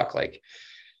 what the fuck? Like,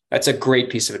 that's a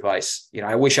great piece of advice.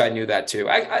 I wish I knew that too.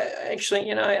 I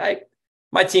actually,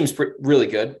 my team's really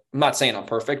good. I'm not saying I'm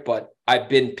perfect, but I've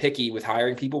been picky with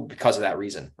hiring people because of that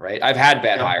reason, right? I've had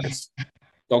bad hires.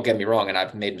 Don't get me wrong. And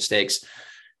I've made mistakes,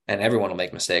 and everyone will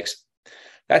make mistakes.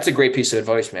 That's a great piece of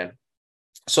advice, man.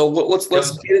 So let's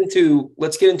get into a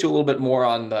little bit more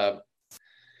on the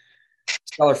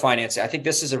seller financing. I think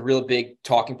this is a real big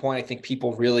talking point. I think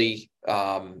people really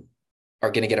are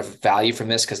going to get a value from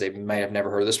this, because they might have never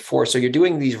heard of this before. So you're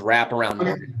doing these wraparound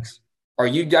mortgages. Are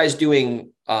you guys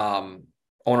doing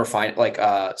owner fine, like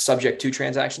subject to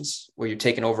transactions, where you're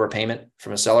taking over a payment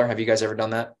from a seller? Have you guys ever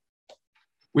done that?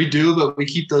 We do, but we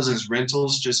keep those as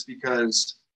rentals, just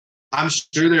because I'm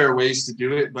sure there are ways to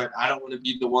do it, but I don't want to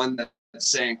be the one that's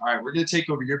saying, all right, we're going to take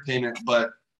over your payment, but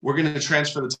we're going to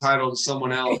transfer the title to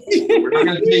someone else. We're not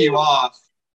going to pay you off,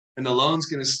 and the loan's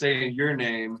going to stay in your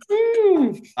name.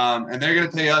 And they're going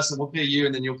to pay us, and well pay you,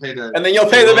 and then you'll pay the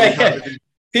bank.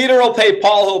 Peter will pay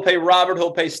Paul, who will pay Robert, who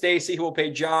will pay Stacy, who will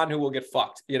pay John, who will get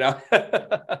fucked, No,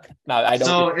 I don't.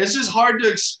 So it's just hard to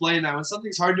explain that. When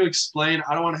something's hard to explain,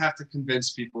 I don't want to have to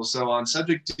convince people. So on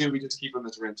subject to, we just keep them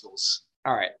as rentals.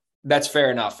 All right. That's fair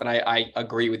enough. And I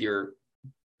agree with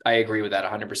I agree with that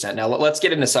 100%. Now let's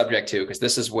get into subject to, because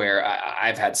this is where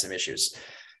I've had some issues.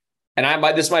 And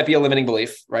this might be a limiting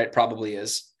belief, right? Probably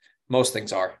is. Most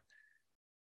things are.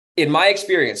 In my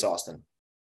experience, Austin,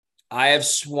 I have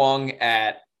swung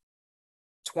at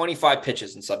 25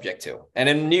 pitches in subject to. And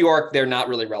in New York, they're not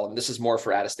really relevant. This is more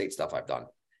for out-of-state stuff I've done.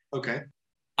 Okay.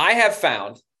 I have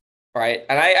found Right.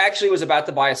 And I actually was about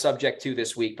to buy a subject to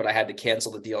this week, but I had to cancel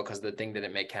the deal because the thing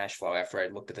didn't make cash flow after I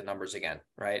looked at the numbers again.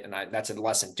 Right. And that's a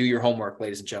lesson. Do your homework,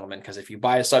 ladies and gentlemen, because if you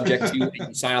buy a subject to and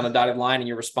you sign on the dotted line and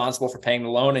you're responsible for paying the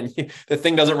loan and the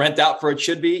thing doesn't rent out for it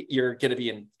should be, you're going to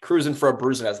be cruising for a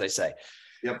bruising, as they say.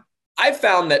 Yep. I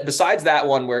found that besides that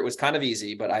one where it was kind of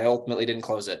easy, but I ultimately didn't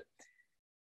close it,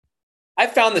 I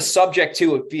found the subject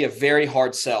to would be a very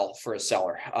hard sell for a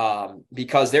seller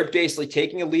because they're basically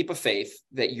taking a leap of faith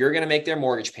that you're going to make their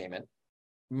mortgage payment.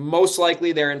 Most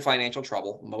likely they're in financial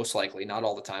trouble, most likely, not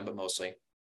all the time, but mostly.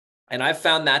 And I've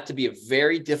found that to be a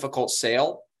very difficult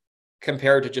sale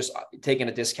compared to just taking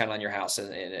a discount on your house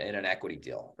in an equity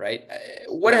deal, right?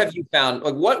 What have you found?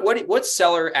 Like what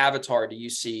seller avatar do you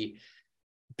see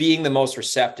being the most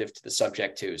receptive to the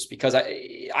subject twos? Because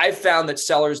I've found that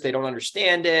sellers, they don't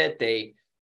understand it. They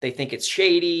think it's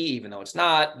shady, even though it's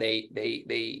not.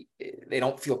 They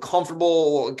don't feel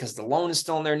comfortable because the loan is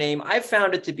still in their name. I've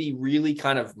found it to be really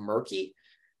kind of murky.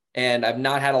 And I've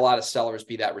not had a lot of sellers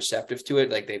be that receptive to it.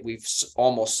 Like we've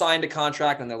almost signed a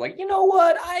contract and they're like, you know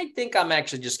what? I think I'm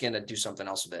actually just going to do something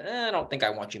else with it. I don't think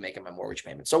I want you making my mortgage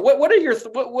payment. So what are your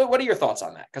thoughts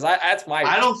on that? Because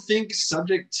I don't think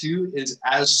subject to is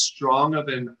as strong of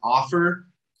an offer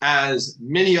as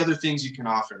many other things you can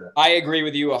offer them. I agree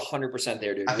with you 100%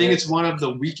 there, dude. I think it's one of the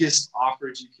weakest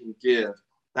offers you can give.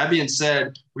 That being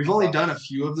said, we've only done a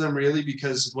few of them really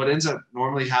because what ends up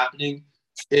normally happening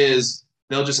is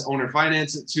they'll just owner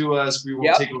finance it to us. We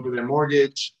won't take over their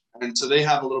mortgage. And so they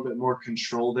have a little bit more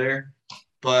control there.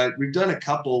 But we've done a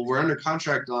couple. We're under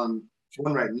contract on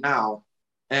one right now.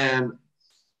 And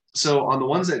so on the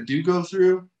ones that do go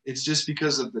through, it's just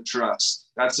because of the trust.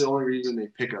 That's the only reason they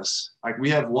pick us. Like we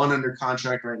have one under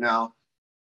contract right now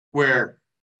where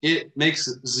it makes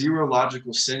zero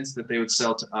logical sense that they would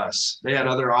sell to us. They had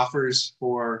other offers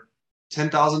for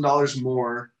 $10,000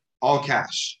 more, all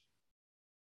cash.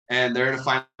 And they're in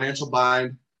a financial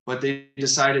bind, but they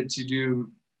decided to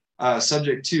do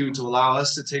subject to allow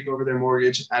us to take over their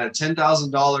mortgage at a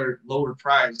 $10,000 lower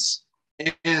price.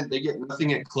 And they get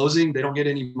nothing at closing. They don't get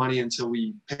any money until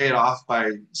we pay it off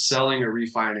by selling or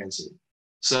refinancing.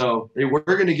 So they were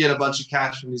going to get a bunch of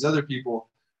cash from these other people.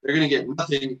 They're going to get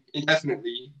nothing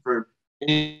indefinitely for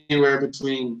anywhere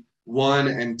between 1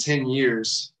 and 10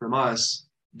 years from us.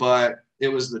 But it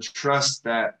was the trust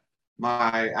that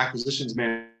my acquisitions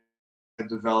manager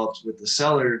developed with the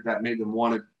seller that made them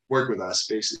want to work with us.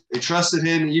 Basically, they trusted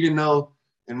him, even though,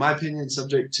 in my opinion,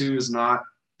 subject to is not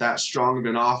that strong of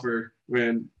an offer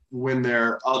when there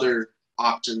are other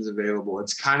options available.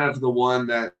 It's kind of the one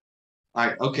that,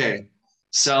 like, okay,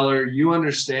 seller, you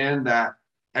understand that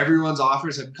everyone's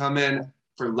offers have come in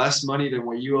for less money than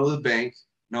what you owe the bank.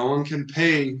 No one can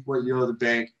pay what you owe the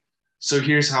bank. So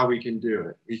here's how we can do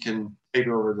it. We can take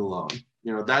over the loan.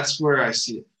 That's where I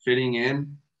see it fitting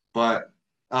in. But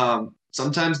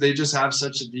sometimes they just have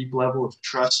such a deep level of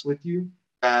trust with you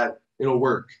that it'll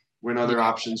work when other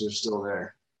options are still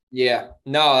there. Yeah,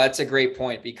 no, that's a great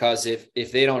point because if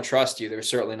they don't trust you, they're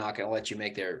certainly not going to let you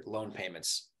make their loan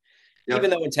payments. Yep. Even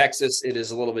though in Texas, it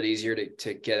is a little bit easier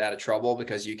to get out of trouble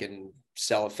because you can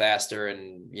sell it faster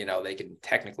and, they can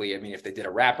technically, if they did a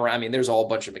wraparound, there's a whole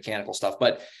bunch of mechanical stuff,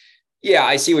 but yeah,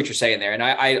 I see what you're saying there. And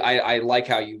I like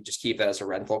how you just keep that as a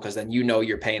rental because then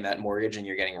you're paying that mortgage and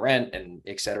you're getting rent and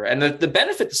et cetera. And the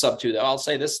benefit to sub two, though, I'll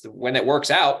say this, when it works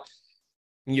out,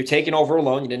 you're taking over a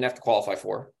loan you didn't have to qualify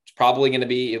for. It's probably going to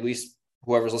be, at least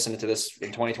whoever's listening to this in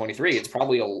 2023, it's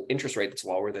probably an interest rate that's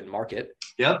lower than market.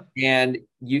 Yep. And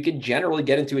you can generally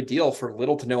get into a deal for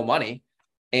little to no money.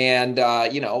 And,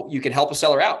 you can help a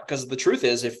seller out because the truth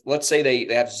is, if let's say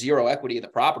they have zero equity in the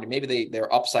property, maybe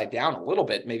they're upside down a little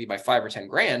bit, maybe by 5 or 10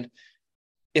 grand.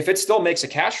 If it still makes a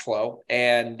cash flow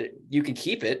and you can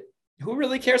keep it, who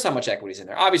really cares how much equity is in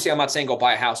there? Obviously, I'm not saying go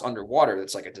buy a house underwater.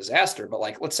 That's like a disaster, but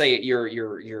like, let's say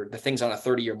you're the thing's on a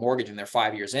 30-year mortgage and they're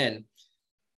 5 years in.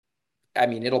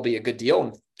 It'll be a good deal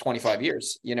in 25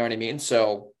 years. You know what I mean?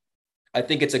 So I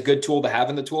think it's a good tool to have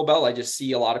in the tool belt. I just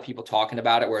see a lot of people talking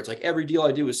about it where it's like every deal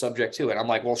I do is subject to it. I'm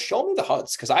like, well, show me the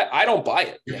HUDs because I don't buy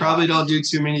it. You probably don't do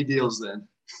too many deals then.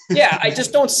 Yeah, I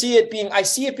just don't see it being, I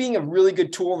see it being a really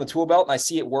good tool in the tool belt and I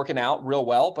see it working out real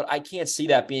well, but I can't see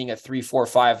that being a 3, 4,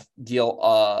 5 deal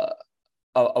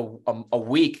a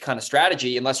week kind of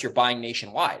strategy unless you're buying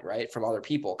nationwide, right, from other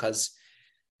people. Because,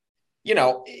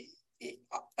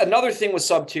 another thing with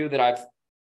sub 2 that I've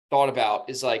thought about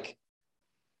is like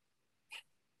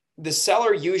the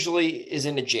seller usually is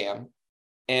in a jam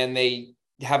and they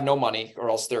have no money or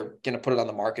else they're going to put it on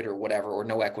the market or whatever, or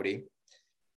no equity.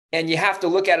 And you have to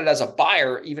look at it as a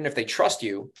buyer, even if they trust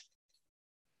you.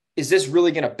 is this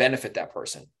really going to benefit that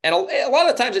person? And a lot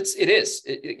of times it is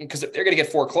because they're going to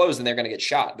get foreclosed and they're going to get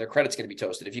shot. Their credit's going to be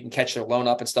toasted. If you can catch their loan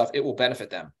up and stuff, it will benefit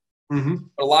them. Mm-hmm.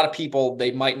 But a lot of people,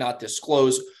 they might not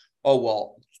disclose, oh,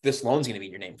 well, this loan's going to be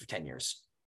in your name for 10 years.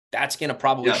 That's going to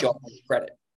probably show up on your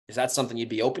credit. Is that something you'd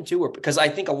be open to? Or because I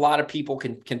think a lot of people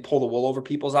can pull the wool over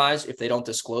people's eyes if they don't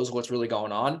disclose what's really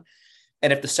going on.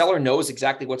 And if the seller knows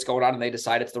exactly what's going on and they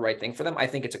decide it's the right thing for them, I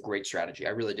think it's a great strategy.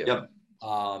 I really do. Yep.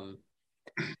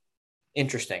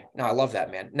 Interesting. No, I love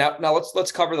that, man. Now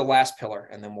let's cover the last pillar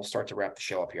and then we'll start to wrap the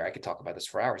show up here. I could talk about this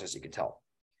for hours, as you can tell.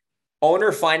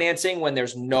 Owner financing when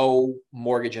there's no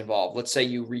mortgage involved. Let's say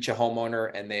you reach a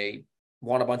homeowner and they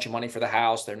want a bunch of money for the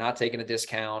house. They're not taking a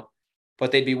discount,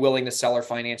 but they'd be willing to seller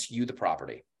finance you the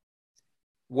property.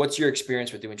 What's your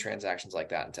experience with doing transactions like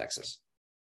that in Texas?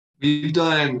 We've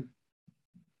done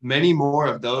many more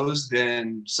of those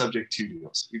than subject to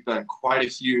deals. We've done quite a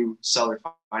few seller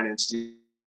finance deals.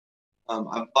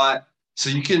 So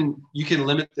you can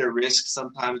limit their risk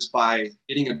sometimes by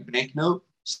getting a bank note.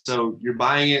 So you're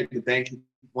buying it, the bank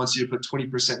wants you to put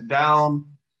 20% down,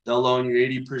 they'll loan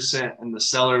you 80%, and the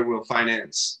seller will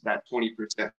finance that 20%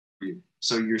 for you.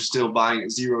 So you're still buying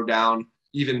at zero down,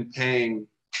 even paying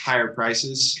higher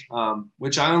prices,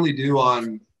 which I only do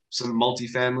on some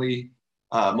multifamily,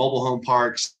 mobile home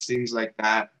parks, things like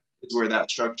that, is where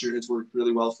that structure has worked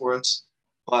really well for us.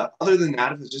 But other than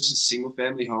that, if it's just a single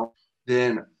family home,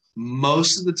 then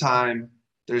most of the time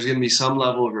there's going to be some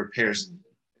level of repairs needed.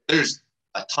 If there's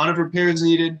a ton of repairs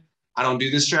needed, I don't do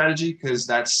this strategy because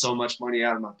that's so much money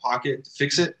out of my pocket to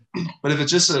fix it. But if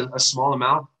it's just a small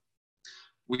amount,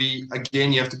 you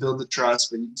have to build the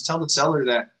trust, but you tell the seller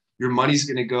that your money's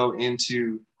going to go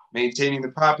into maintaining the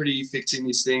property, fixing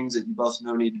these things that you both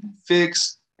know need to be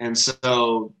fixed. And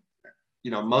so,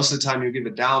 most of the time you'll give a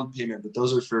down payment, but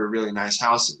those are for really nice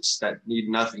houses that need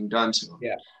nothing done to them.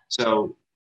 Yeah. So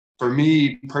for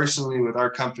me personally, with our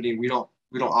company, we don't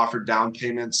offer down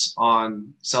payments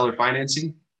on seller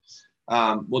financing.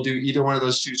 We'll do either one of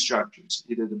those two structures.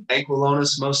 Either the bank will loan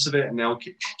us most of it and they'll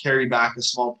carry back a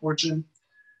small portion,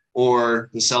 or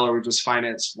the seller will just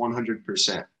finance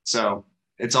 100%. So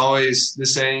it's always the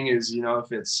saying is,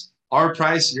 if it's our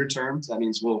price, your terms, that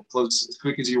means we'll close as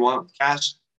quick as you want with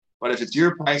cash. But if it's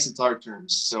your price, it's our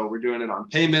terms. So we're doing it on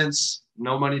payments,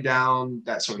 no money down,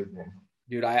 that sort of thing.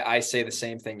 Dude, I say the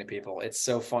same thing to people. It's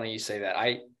so funny you say that.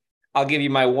 I'll give you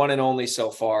my one and only so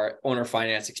far owner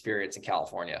finance experience in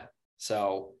California.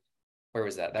 So where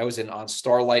was that? That was on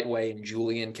Starlight Way in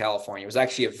Julian, California. It was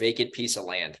actually a vacant piece of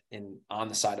land on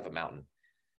the side of a mountain.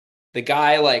 The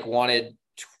guy wanted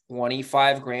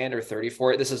 25 grand or 30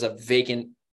 for it. This is a vacant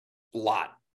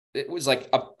lot. It was like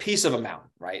a piece of a mountain,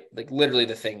 right? Like literally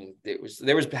the thing, there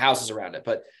was houses around it,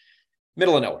 but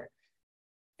middle of nowhere.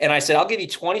 And I said, I'll give you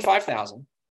 25,000.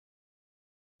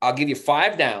 I'll give you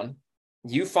 5 down.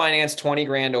 You finance 20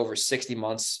 grand over 60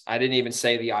 months. I didn't even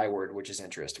say the I word, which is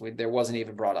interest. There wasn't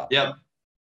even brought up. Yep.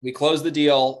 We closed the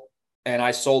deal and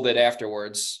I sold it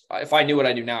afterwards. If I knew what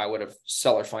I knew now, I would have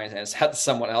seller financed that to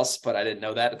someone else, but I didn't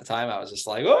know that at the time. I was just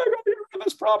like, oh, I got to get rid of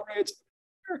this property.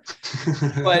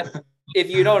 But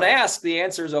if you don't ask, the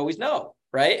answer is always no,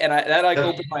 right? And that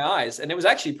opened my eyes. And it was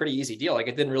actually a pretty easy deal.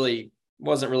 It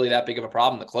wasn't really that big of a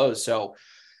problem to close. So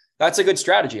that's a good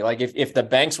strategy. Like if the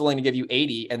bank's willing to give you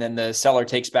 80 and then the seller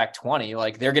takes back 20,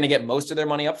 they're going to get most of their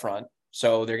money up front.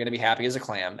 So they're going to be happy as a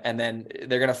clam. And then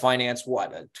they're going to finance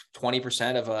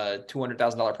 20% of a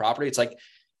 $200,000 property. It's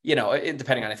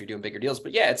depending on if you're doing bigger deals,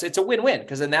 but yeah, it's a win-win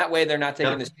because in that way, they're not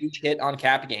taking this huge hit on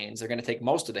cap gains. They're going to take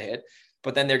most of the hit,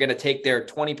 but then they're going to take their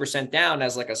 20% down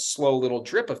as a slow little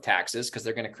drip of taxes because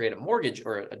they're going to create a mortgage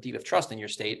or a deed of trust in your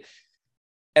state.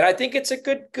 And I think it's a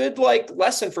good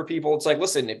lesson for people. It's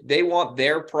listen, if they want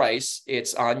their price,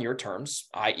 it's on your terms,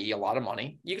 i.e. a lot of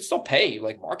money. You can still pay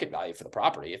market value for the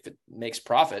property if it makes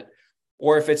profit,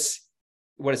 or if it's,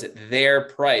 their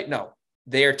price? No,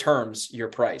 their terms, your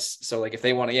price. So if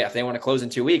they want to close in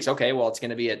 2 weeks, okay, well, it's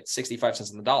going to be at 65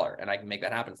 cents on the dollar and I can make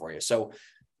that happen for you. So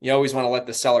you always want to let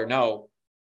the seller know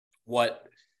what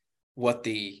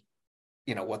the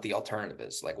alternative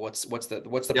is. What's the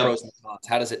pros and cons?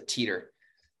 How does it teeter?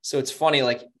 So it's funny,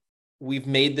 we've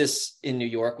made this in New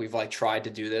York. We've tried to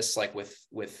do this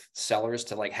with sellers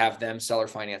to have them seller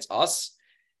finance us.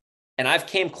 And I've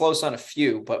came close on a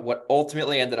few, but what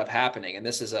ultimately ended up happening, and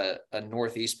this is a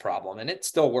Northeast problem and it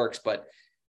still works, but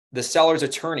the seller's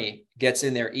attorney gets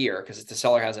in their ear because the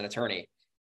seller has an attorney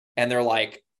and they're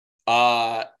like,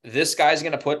 this guy's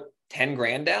going to put 10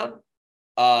 grand down.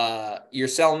 You're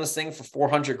selling this thing for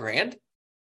 400 grand.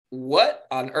 what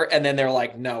on earth? And then they're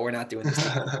like, no, we're not doing this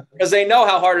deal because they know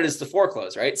how hard it is to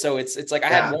foreclose, right? So it's like I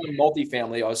had Yeah. one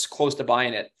multifamily. I was close to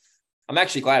buying it. I'm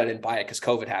actually glad I didn't buy it because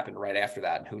COVID happened right after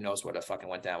that. And who knows what fucking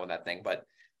went down with that thing. But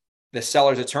the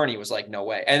seller's attorney was like, no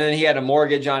way. And then he had a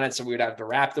mortgage on it. So we would have to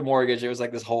wrap the mortgage. It was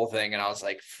like this whole thing. And I was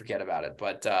like, forget about it.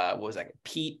 But what was that?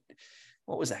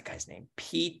 What was that guy's name?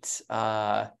 Pete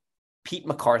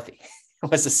McCarthy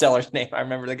was the seller's name. I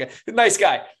remember the guy, nice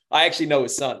guy. I actually know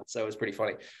his son. So it was pretty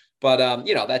funny. But,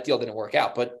 that deal didn't work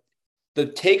out. But the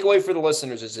takeaway for the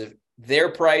listeners is if their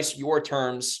price, your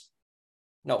terms,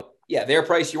 their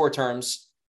price, your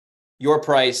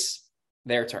price,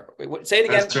 their term. Wait, say it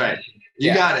again. That's right.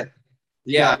 You got it.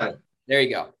 You got it. There you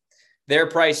go. Their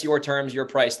price, your terms, your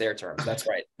price, their terms. That's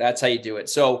right. That's how you do it.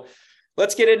 So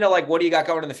let's get into like, what do you got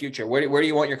going in the future? Where do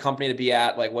you want your company to be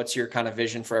at? Like, what's your kind of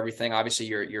vision for everything? Obviously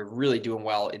you're really doing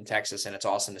well in Texas, and it's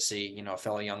awesome to see, a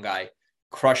fellow young guy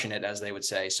crushing it, as they would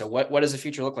say. So what does the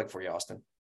future look like for you, Austin?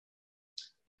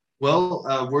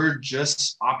 Well, we're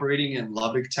just operating in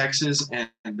Lubbock, Texas, and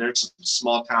there's some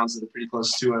small towns that are pretty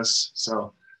close to us.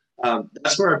 So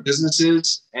that's where our business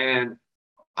is. And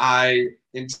I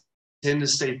intend to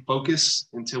stay focused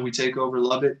until we take over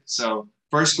Lubbock. So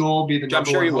first goal will be the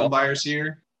number one home buyers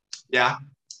here. Yeah.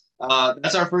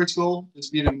 That's our first goal, is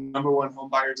to be the number one home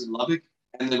buyers in Lubbock.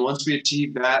 And then once we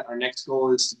achieve that, our next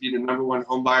goal is to be the number one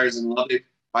home buyers in Lubbock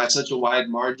by such a wide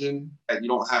margin that you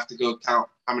don't have to go count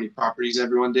how many properties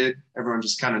everyone did. Everyone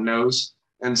just kind of knows.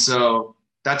 And so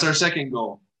that's our second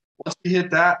goal. Once we hit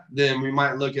that, then we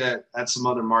might look at some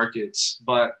other markets.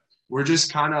 But we're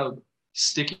just kind of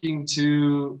sticking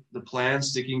to the plan,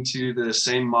 sticking to the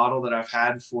same model that I've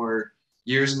had for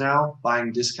years now,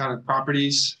 buying discounted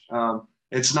properties.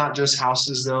 It's not just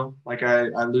houses, though. Like I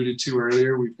alluded to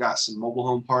earlier, we've got some mobile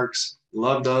home parks.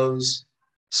 Love those.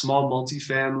 Small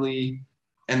multifamily,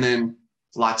 and then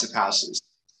lots of houses.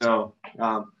 So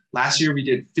last year we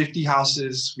did 50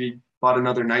 houses. We bought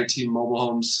another 19 mobile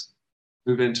homes,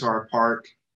 move into our park.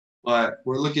 But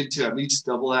we're looking to at least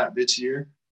double that this year.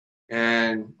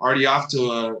 And already off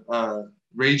to a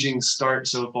raging start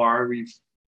so far. We've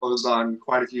closed on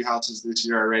quite a few houses this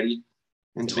year already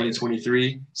in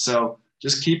 2023. So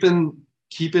just keeping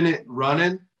it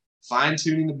running,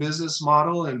 fine-tuning the business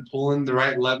model, and pulling the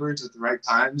right levers at the right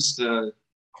times to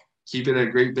keep it a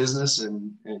great business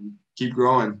and keep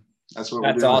growing. That's what we're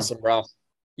doing. That's awesome, bro.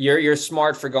 You're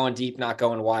smart for going deep, not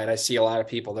going wide. I see a lot of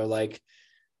people.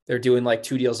 They're doing like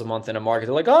 2 deals a month in a market.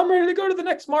 They're like, oh, I'm ready to go to the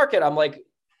next market. I'm like,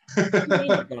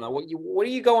 what are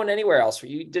you going anywhere else?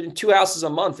 You did 2 houses a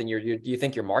month, and you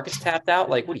think your market's tapped out?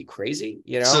 Like, what are you, crazy?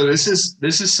 So this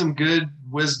is some good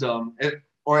wisdom,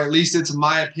 or at least it's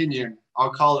my opinion.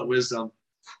 I'll call it wisdom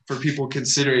for people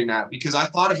considering that, because I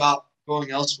thought about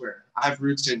going elsewhere. I have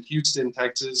roots in Houston,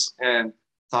 Texas, and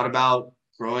thought about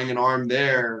growing an arm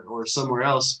there or somewhere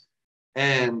else.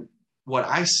 And what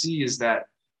I see is that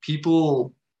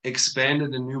people expand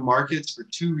into new markets for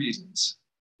 2 reasons.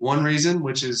 One reason,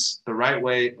 which is the right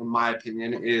way, in my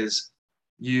opinion, is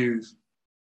you've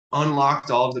unlocked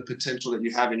all of the potential that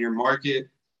you have in your market.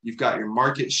 You've got your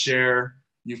market share.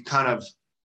 You've kind of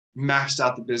maxed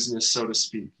out the business, so to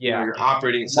speak. Yeah. You're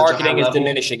operating at such a high level. Marketing is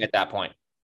diminishing at that point.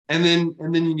 And then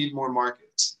you need more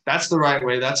markets. That's the right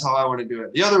way. That's how I want to do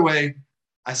it. The other way,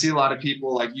 I see a lot of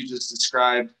people, like you just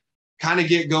described, kind of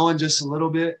get going just a little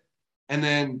bit, and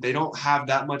then they don't have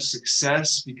that much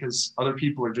success because other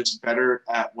people are just better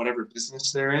at whatever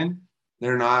business they're in.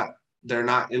 They're not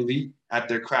elite at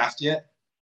their craft yet.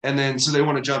 And then so they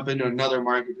want to jump into another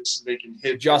market just so they can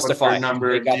hit whatever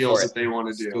number of deals that they want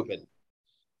to do. Stupid.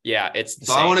 Yeah,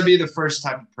 so I want to be the first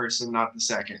type of person, not the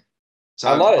second. So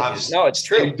I love it. No, it's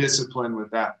true. Disciplined with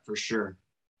that for sure.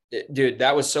 Dude,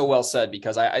 that was so well said,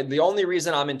 because the only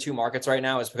reason I'm in 2 markets right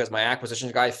now is because my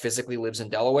acquisitions guy physically lives in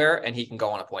Delaware and he can go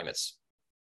on appointments.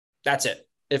 That's it.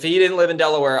 If he didn't live in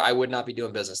Delaware, I would not be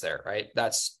doing business there, right?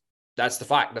 That's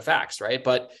the facts, right?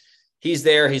 But he's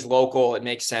there, he's local, it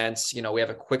makes sense. We have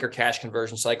a quicker cash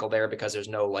conversion cycle there because there's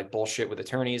no like bullshit with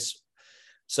attorneys.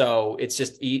 So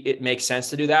it makes sense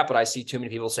to do that. But I see too many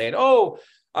people saying, oh,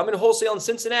 I'm going to wholesale in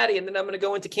Cincinnati, and then I'm going to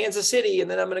go into Kansas City,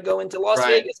 and then I'm going to go into Las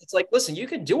Vegas. It's like, listen, you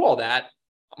can do all that.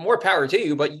 More power to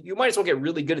you, but you might as well get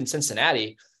really good in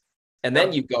Cincinnati, and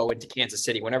then you go into Kansas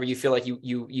City whenever you feel like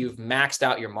you've maxed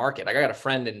out your market. I got a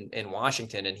friend in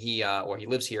Washington, and he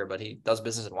lives here, but he does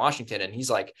business in Washington, and he's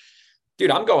like,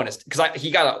 dude, I'm going to, because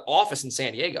he got an office in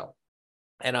San Diego.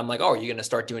 And I'm like, oh, are you going to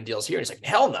start doing deals here? And he's like,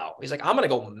 hell no. He's like, I'm going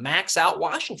to go max out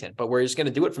Washington, but we're just going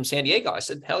to do it from San Diego. I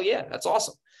said, hell yeah, that's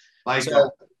awesome.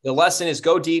 The lesson is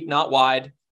go deep, not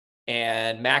wide.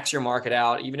 and max your market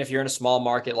out. Even if you're in a small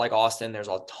market like Austin, there's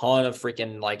a ton of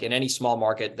freaking, like in any small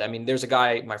market. I mean, there's a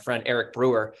guy, my friend Eric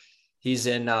Brewer, he's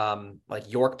in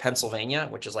like York, Pennsylvania,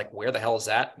 which is like, where the hell is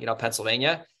that?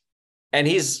 Pennsylvania. And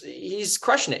he's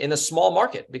crushing it in a small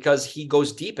market because he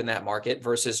goes deep in that market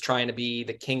versus trying to be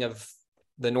the king of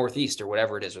the Northeast or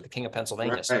whatever it is, or the king of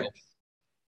Pennsylvania. Right. So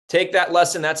take that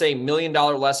lesson. That's $1 million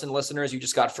lesson, listeners, you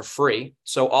just got for free.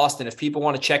 So Austin, if people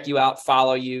want to check you out,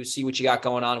 follow you, see what you got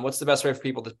going on, what's the best way for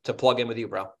people to plug in with you,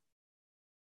 bro?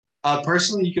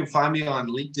 Personally, you can find me on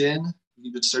LinkedIn.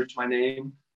 You can search my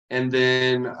name. And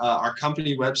then our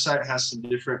company website has some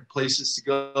different places to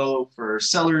go for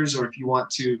sellers, or if you want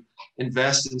to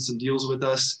invest in some deals with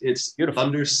us, it's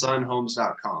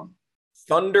thundersunhomes.com.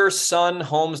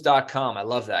 Thundersunhomes.com. I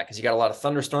love that because you got a lot of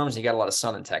thunderstorms and you got a lot of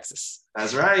sun in Texas.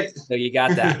 That's right. So you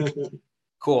got that.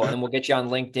 Cool. And then we'll get you on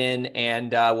LinkedIn,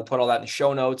 and we'll put all that in the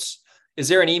show notes. Is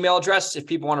there an email address if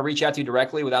people want to reach out to you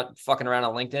directly without fucking around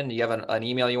on LinkedIn? Do you have an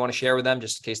email you want to share with them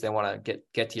just in case they want to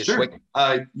get to you quick?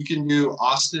 You can do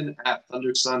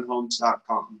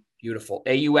Austin@thundersunhomes.com. Beautiful.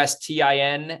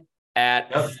 AUSTIN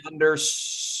at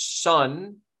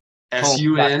Thundersun.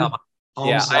 SUN.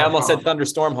 Yeah, I almost said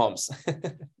Thunderstorm Homes.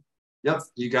 Yep,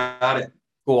 you got it.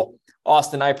 Cool.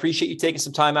 Austin, I appreciate you taking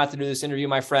some time out to do this interview,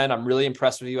 my friend. I'm really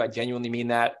impressed with you. I genuinely mean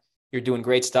that. You're doing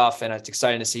great stuff, and it's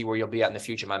exciting to see where you'll be at in the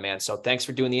future, my man. So thanks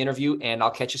for doing the interview, and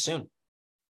I'll catch you soon.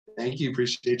 Thank you.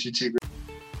 Appreciate you too.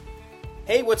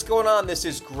 Hey, what's going on? This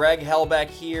is Greg Helbeck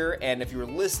here, and if you're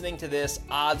listening to this,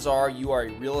 odds are you are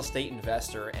a real estate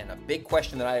investor, and a big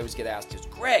question that I always get asked is,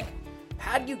 Greg,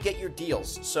 how do you get your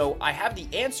deals? So I have the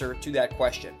answer to that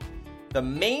question. The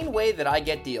main way that I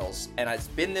get deals, and it's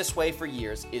been this way for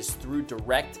years, is through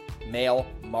direct mail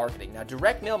marketing. Now,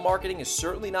 direct mail marketing is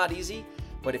certainly not easy,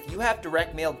 but if you have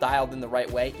direct mail dialed in the right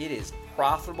way, it is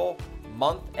profitable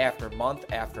month after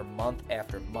month after month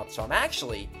after month. So I'm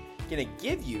actually going to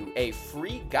give you a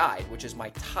free guide, which is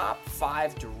my top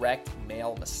 5 direct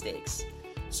mail mistakes.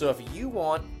 So if you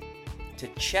want to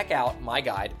check out my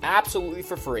guide absolutely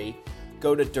for free,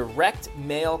 go to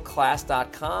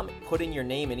directmailclass.com, put in your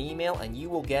name and email, and you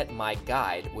will get my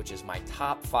guide, which is my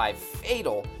top 5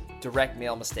 fatal direct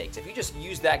mail mistakes. If you just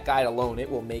use that guide alone, it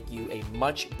will make you a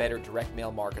much better direct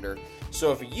mail marketer.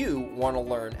 So if you want to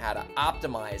learn how to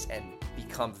optimize and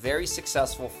become very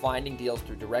successful finding deals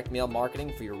through direct mail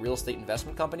marketing for your real estate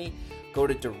investment company, go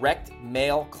to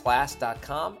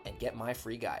directmailclass.com and get my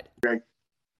free guide. Greg.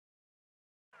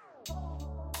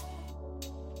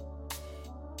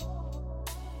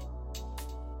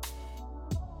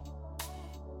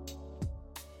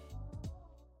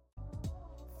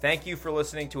 Thank you for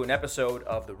listening to an episode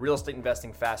of the Real Estate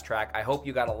Investing Fast Track. I hope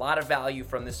you got a lot of value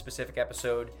from this specific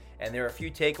episode, and there are a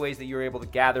few takeaways that you're able to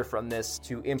gather from this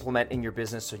to implement in your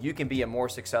business so you can be a more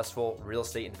successful real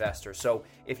estate investor. So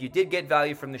if you did get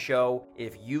value from the show,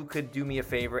 if you could do me a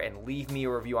favor and leave me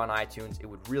a review on iTunes, it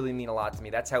would really mean a lot to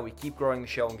me. That's how we keep growing the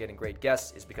show and getting great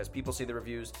guests, is because people see the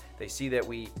reviews, they see that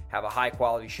we have a high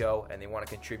quality show, and they want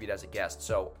to contribute as a guest.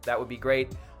 So that would be great.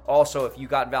 Also, if you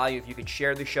got value, if you could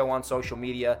share the show on social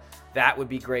media, that would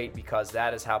be great, because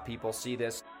that is how people see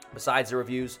this besides the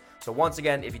reviews. So once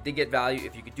again, if you did get value,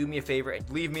 if you could do me a favor and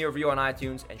leave me a review on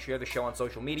iTunes and share the show on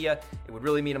social media, it would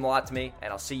really mean a lot to me,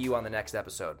 and I'll see you on the next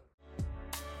episode.